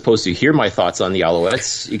thoughts as opposed to hear my thoughts on the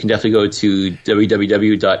Alouettes, you can definitely go to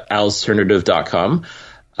www.alternative.com.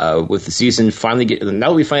 With the season finally now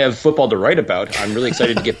that we finally have football to write about, I'm really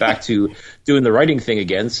excited to get back to doing the writing thing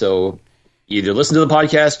again. So either listen to the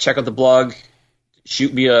podcast, check out the blog,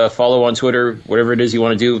 shoot me a follow on Twitter, whatever it is you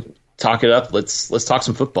want to do, talk it up. Let's talk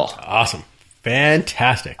some football. Awesome.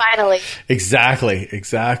 Fantastic. Finally. Exactly.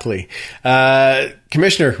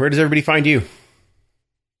 Commissioner, where does everybody find you?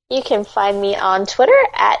 You can find me on Twitter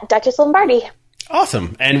at Duchess Lombardi.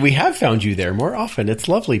 Awesome. And we have found you there more often. It's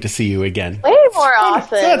lovely to see you again. Way more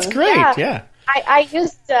often. That's great. Yeah. I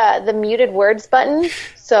used the muted words button,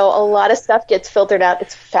 so a lot of stuff gets filtered out.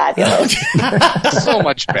 It's fabulous. So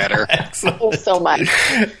much better. Thanks so much.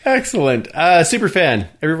 Excellent. Superfan,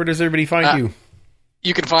 where does everybody find you?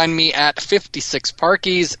 You can find me at 56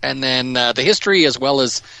 Parkies, and then the history as well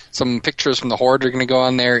as some pictures from the Horde are going to go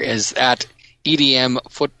on there is at EDM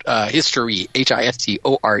History,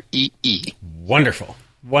 HISTOREE.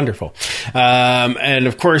 Wonderful. And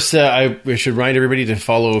of course, I should remind everybody to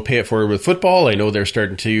follow Pay It Forward with Football. I know they're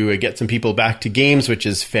starting to get some people back to games, which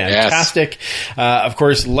is fantastic. Yes. Of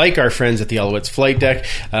course, like our friends at the Alouettes Flight Deck,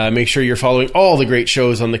 make sure you're following all the great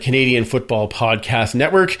shows on the Canadian Football Podcast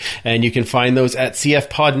Network, and you can find those at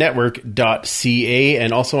cfpodnetwork.ca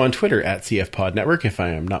and also on Twitter at cfpodnetwork, if I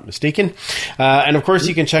am not mistaken. And of course,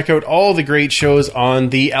 you can check out all the great shows on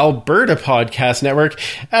the Alberta Podcast Network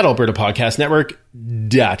at albertapodcastnetwork.com.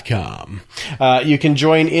 You can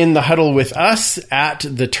join in the huddle with us at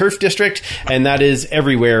the Turf District, and that is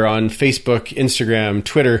everywhere on Facebook, Instagram,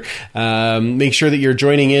 Twitter. Make sure that you're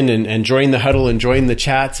joining in and join the huddle and join the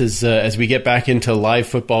chats as we get back into live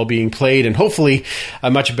football being played, and hopefully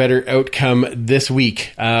a much better outcome this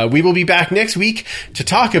week. We will be back next week to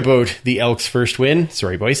talk about the Elks' first win.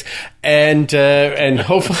 Sorry, boys. And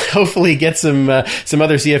hopefully get some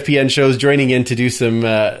other CFPN shows joining in to do some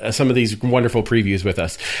of these wonderful previews with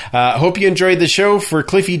us. Hope you enjoyed the show. For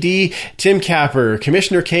Cliffy D, Tim Capper,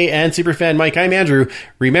 Commissioner K, and Superfan Mike, I'm Andrew.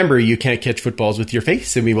 Remember, you can't catch footballs with your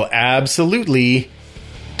face, and we will absolutely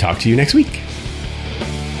talk to you next week.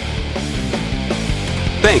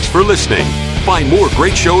 Thanks for listening. Find more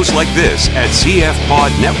great shows like this at CF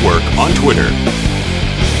Pod Network on Twitter.